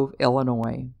Grove,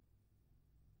 Illinois.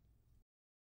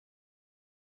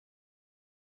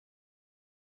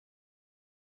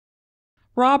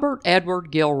 Robert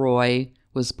Edward Gilroy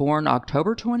was born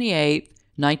October 28,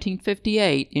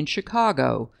 1958, in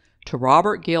Chicago, to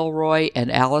Robert Gilroy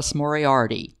and Alice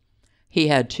Moriarty. He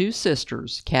had 2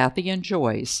 sisters, Kathy and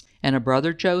Joyce, and a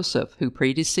brother Joseph, who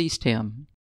predeceased him.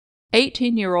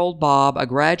 18-year-old Bob, a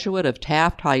graduate of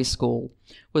Taft High School,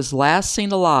 was last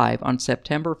seen alive on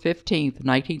September 15,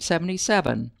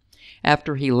 1977,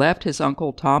 after he left his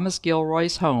Uncle Thomas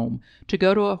Gilroy's home to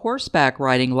go to a horseback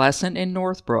riding lesson in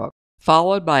Northbrook,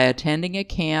 followed by attending a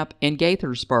camp in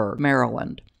Gaithersburg,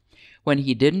 Maryland. When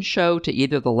he didn't show to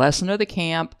either the lesson or the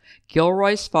camp,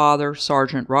 Gilroy's father,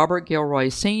 Sergeant Robert Gilroy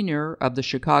Sr. of the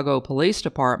Chicago Police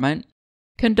Department,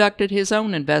 conducted his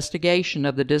own investigation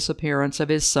of the disappearance of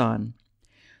his son.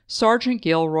 Sergeant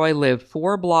Gilroy lived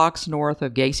 4 blocks north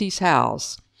of Gacy's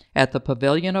house at the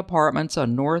Pavilion Apartments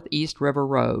on Northeast River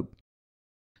Road.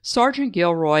 Sergeant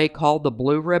Gilroy called the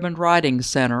Blue Ribbon Riding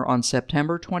Center on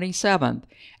September 27th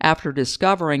after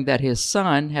discovering that his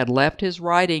son had left his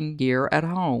riding gear at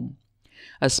home.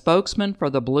 A spokesman for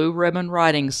the Blue Ribbon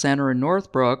Riding Center in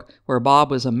Northbrook, where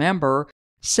Bob was a member,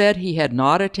 said he had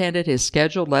not attended his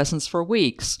scheduled lessons for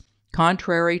weeks,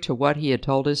 contrary to what he had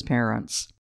told his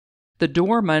parents. The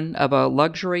doorman of a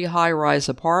luxury high-rise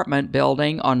apartment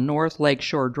building on North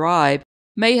Lakeshore Drive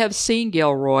may have seen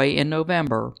Gilroy in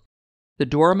November. The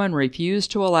doorman refused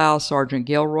to allow Sergeant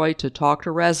Gilroy to talk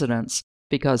to residents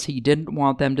because he didn't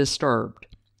want them disturbed.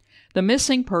 The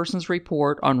missing persons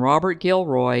report on Robert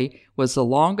Gilroy was the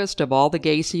longest of all the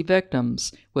Gacy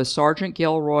victims, with Sergeant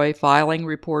Gilroy filing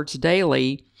reports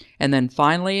daily and then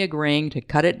finally agreeing to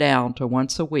cut it down to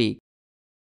once a week.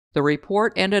 The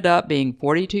report ended up being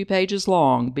 42 pages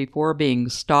long before being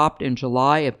stopped in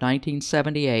July of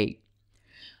 1978.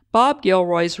 Bob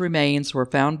Gilroy's remains were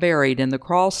found buried in the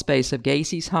crawl space of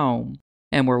Gacy's home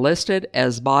and were listed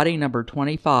as body number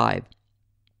 25.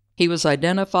 He was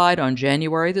identified on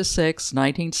January 6,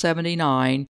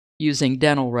 1979, using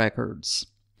dental records.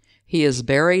 He is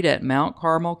buried at Mount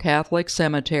Carmel Catholic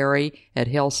Cemetery at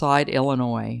Hillside,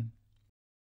 Illinois.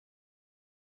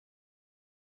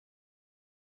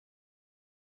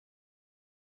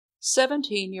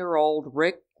 17-year-old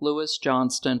Rick Lewis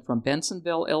Johnston from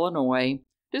Bensonville, Illinois,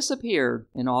 disappeared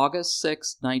in August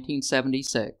 6,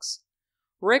 1976.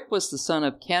 Rick was the son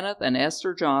of Kenneth and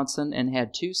Esther Johnson and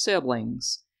had two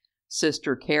siblings,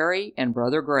 sister Carrie and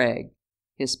brother Greg.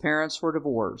 His parents were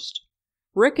divorced.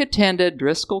 Rick attended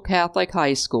Driscoll Catholic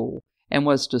High School and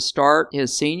was to start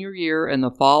his senior year in the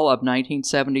fall of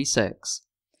 1976.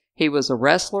 He was a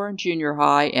wrestler in junior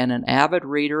high and an avid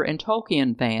reader and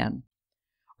Tolkien fan.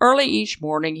 Early each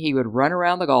morning he would run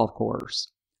around the golf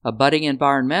course. A budding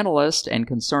environmentalist and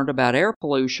concerned about air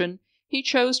pollution, he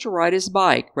chose to ride his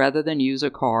bike rather than use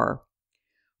a car.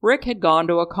 Rick had gone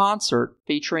to a concert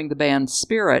featuring the band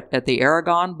Spirit at the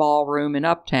Aragon Ballroom in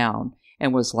Uptown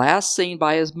and was last seen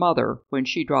by his mother when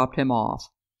she dropped him off.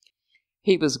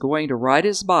 He was going to ride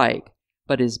his bike,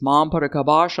 but his mom put a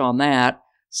kibosh on that,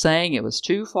 saying it was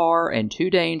too far and too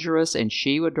dangerous and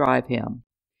she would drive him.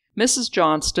 Mrs.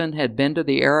 Johnston had been to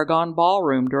the Aragon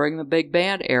Ballroom during the big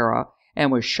band era and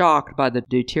was shocked by the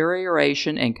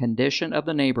deterioration and condition of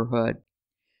the neighborhood.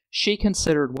 She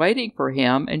considered waiting for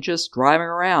him and just driving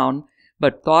around,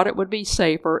 but thought it would be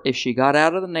safer if she got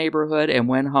out of the neighborhood and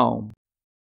went home.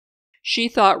 She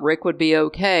thought Rick would be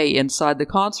okay inside the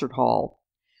concert hall.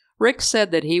 Rick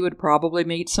said that he would probably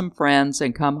meet some friends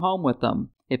and come home with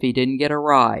them. If he didn't get a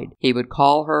ride, he would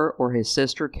call her or his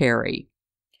sister Carrie.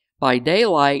 By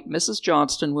daylight, Mrs.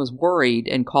 Johnston was worried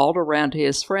and called around to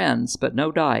his friends, but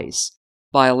no dice.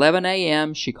 By 11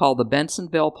 a.m., she called the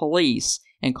Bensonville police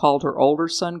and called her older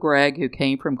son Greg, who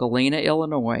came from Galena,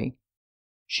 Illinois.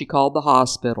 She called the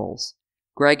hospitals.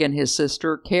 Greg and his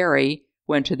sister Carrie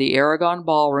went to the Aragon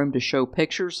Ballroom to show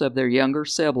pictures of their younger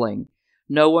sibling.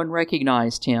 No one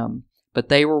recognized him, but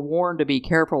they were warned to be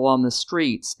careful on the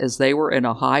streets as they were in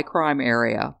a high-crime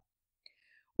area.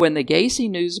 When the Gacy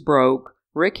news broke,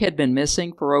 Rick had been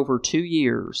missing for over 2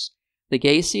 years. The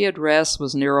Gacy address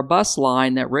was near a bus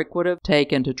line that Rick would have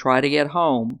taken to try to get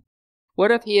home.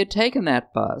 What if he had taken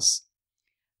that bus?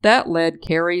 That led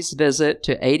Carrie's visit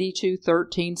to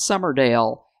 8213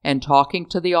 Summerdale and talking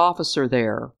to the officer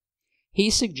there. He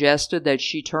suggested that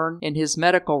she turn in his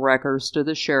medical records to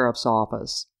the sheriff's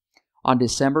office. On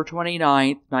December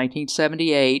 29,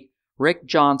 1978, Rick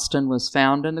Johnston was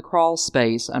found in the crawl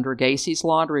space under Gacy's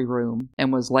laundry room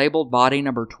and was labeled body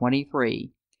number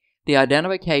 23. The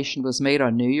identification was made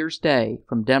on New Year's Day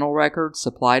from dental records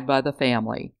supplied by the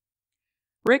family.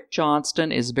 Rick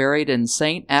Johnston is buried in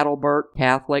St. Adalbert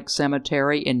Catholic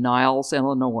Cemetery in Niles,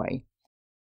 Illinois.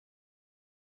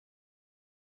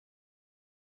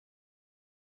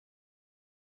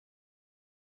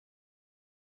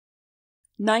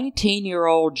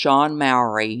 "19-year-old John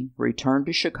Mowry returned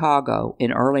to Chicago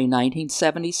in early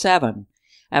 1977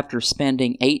 after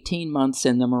spending 18 months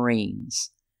in the Marines.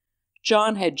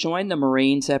 John had joined the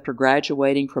Marines after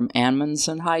graduating from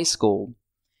Amundsen High School.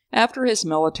 After his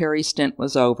military stint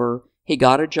was over, he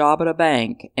got a job at a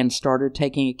bank and started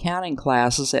taking accounting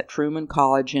classes at Truman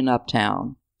College in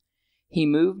Uptown. He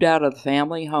moved out of the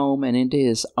family home and into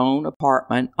his own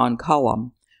apartment on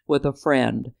Cullum with a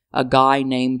friend, a guy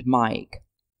named Mike.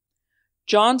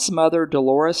 John's mother,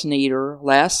 Dolores Nieder,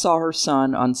 last saw her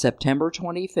son on September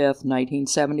 25,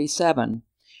 1977,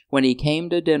 when he came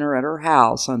to dinner at her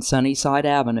house on Sunnyside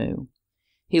Avenue.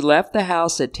 He left the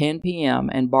house at 10 p.m.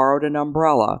 and borrowed an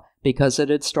umbrella because it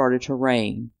had started to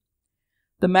rain.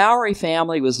 The Mowry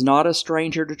family was not a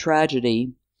stranger to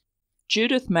tragedy.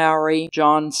 Judith Mowry,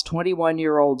 John's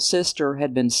 21-year-old sister,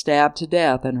 had been stabbed to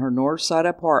death in her Northside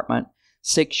apartment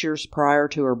 6 years prior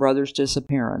to her brother's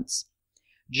disappearance.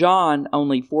 John,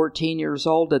 only 14 years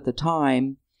old at the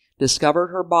time, discovered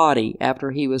her body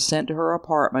after he was sent to her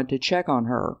apartment to check on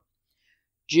her.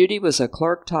 Judy was a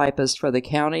clerk typist for the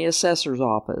county assessor's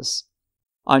office.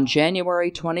 On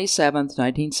January 27,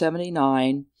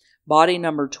 1979, body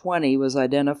number 20 was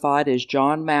identified as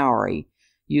John Mowry,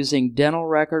 using dental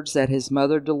records that his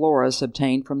mother Dolores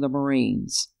obtained from the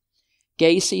Marines.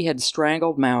 Gacy had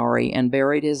strangled Mowry and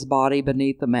buried his body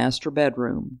beneath the master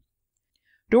bedroom.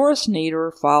 Doris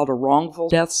Nieder filed a wrongful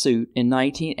death suit in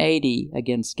 1980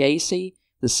 against Gacy,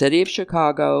 the City of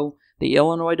Chicago, the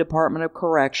Illinois Department of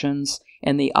Corrections,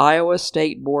 and the Iowa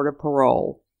State Board of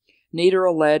Parole. Nieder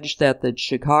alleged that the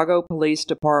Chicago Police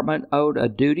Department owed a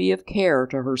duty of care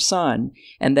to her son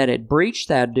and that it breached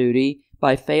that duty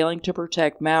by failing to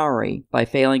protect Mowry, by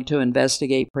failing to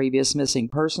investigate previous missing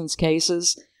persons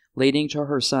cases, leading to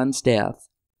her son's death.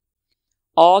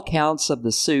 All counts of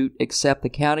the suit except the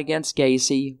count against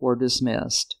Gacy were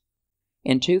dismissed.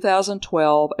 In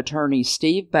 2012, attorneys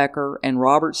Steve Becker and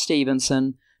Robert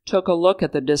Stevenson took a look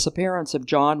at the disappearance of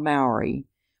John Mowry.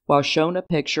 While shown a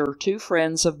picture, two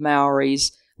friends of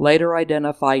Mowry's later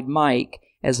identified Mike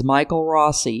as Michael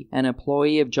Rossi, an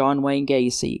employee of John Wayne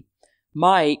Gacy.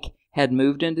 Mike had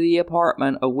moved into the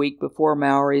apartment a week before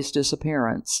Mallory's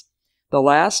disappearance. The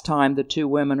last time the two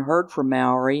women heard from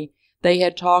Mallory, they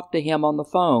had talked to him on the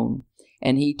phone,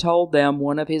 and he told them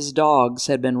one of his dogs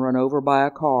had been run over by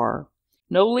a car.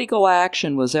 No legal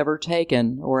action was ever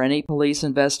taken or any police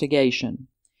investigation.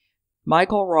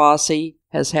 Michael Rossi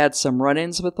has had some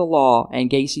run-ins with the law, and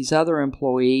Gacy's other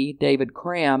employee, David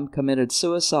Cram, committed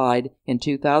suicide in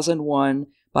 2001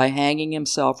 by hanging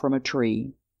himself from a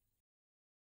tree.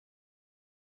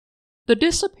 The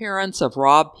disappearance of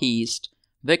Rob Peast,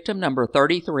 victim number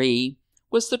 33,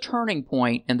 was the turning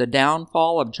point in the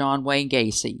downfall of John Wayne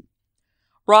Gacy.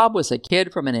 Rob was a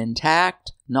kid from an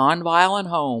intact, nonviolent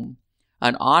home,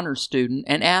 an honor student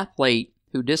and athlete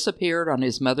who disappeared on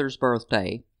his mother's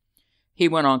birthday. He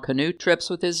went on canoe trips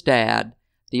with his dad,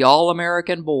 the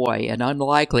all-American boy and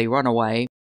unlikely runaway.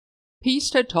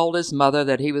 Peast had told his mother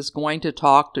that he was going to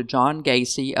talk to John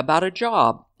Gacy about a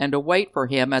job and to wait for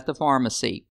him at the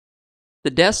pharmacy.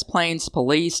 The Des Plaines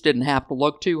police didn't have to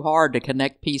look too hard to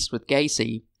connect Peast with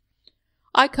Gacy.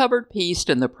 I covered Peast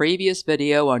in the previous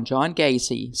video on John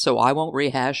Gacy, so I won't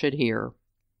rehash it here.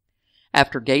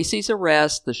 After Gacy's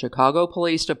arrest, the Chicago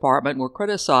Police Department were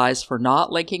criticized for not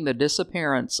linking the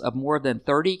disappearance of more than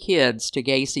 30 kids to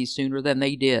Gacy sooner than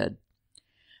they did.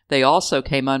 They also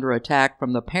came under attack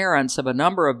from the parents of a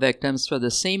number of victims for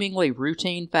the seemingly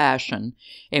routine fashion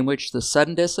in which the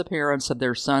sudden disappearance of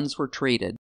their sons were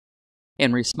treated.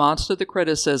 In response to the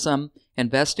criticism,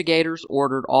 investigators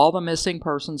ordered all the missing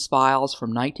persons files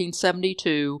from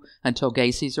 1972 until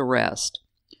Gacy's arrest.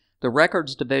 The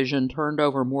Records Division turned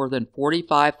over more than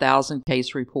 45,000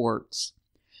 case reports.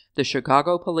 The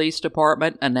Chicago Police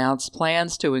Department announced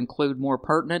plans to include more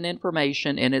pertinent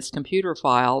information in its computer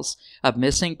files of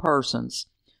missing persons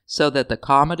so that the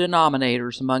common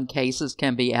denominators among cases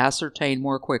can be ascertained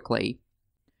more quickly.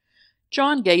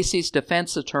 John Gacy's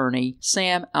defense attorney,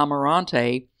 Sam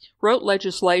Almirante, wrote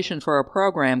legislation for a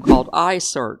program called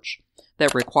iSearch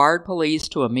that required police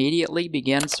to immediately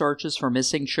begin searches for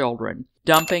missing children,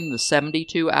 dumping the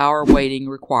 72-hour waiting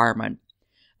requirement.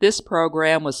 This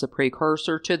program was the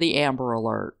precursor to the Amber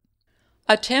Alert.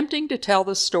 Attempting to tell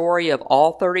the story of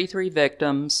all 33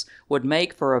 victims would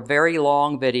make for a very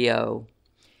long video.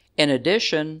 In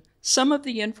addition, some of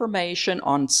the information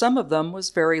on some of them was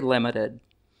very limited.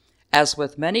 As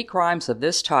with many crimes of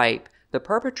this type, the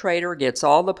perpetrator gets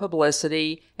all the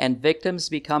publicity and victims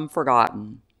become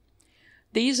forgotten.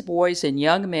 These boys and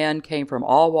young men came from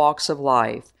all walks of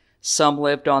life. Some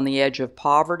lived on the edge of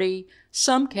poverty,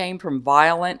 some came from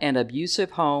violent and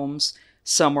abusive homes,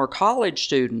 some were college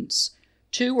students,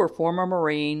 2 were former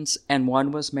Marines, and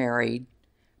 1 was married.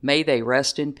 May they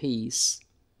rest in peace.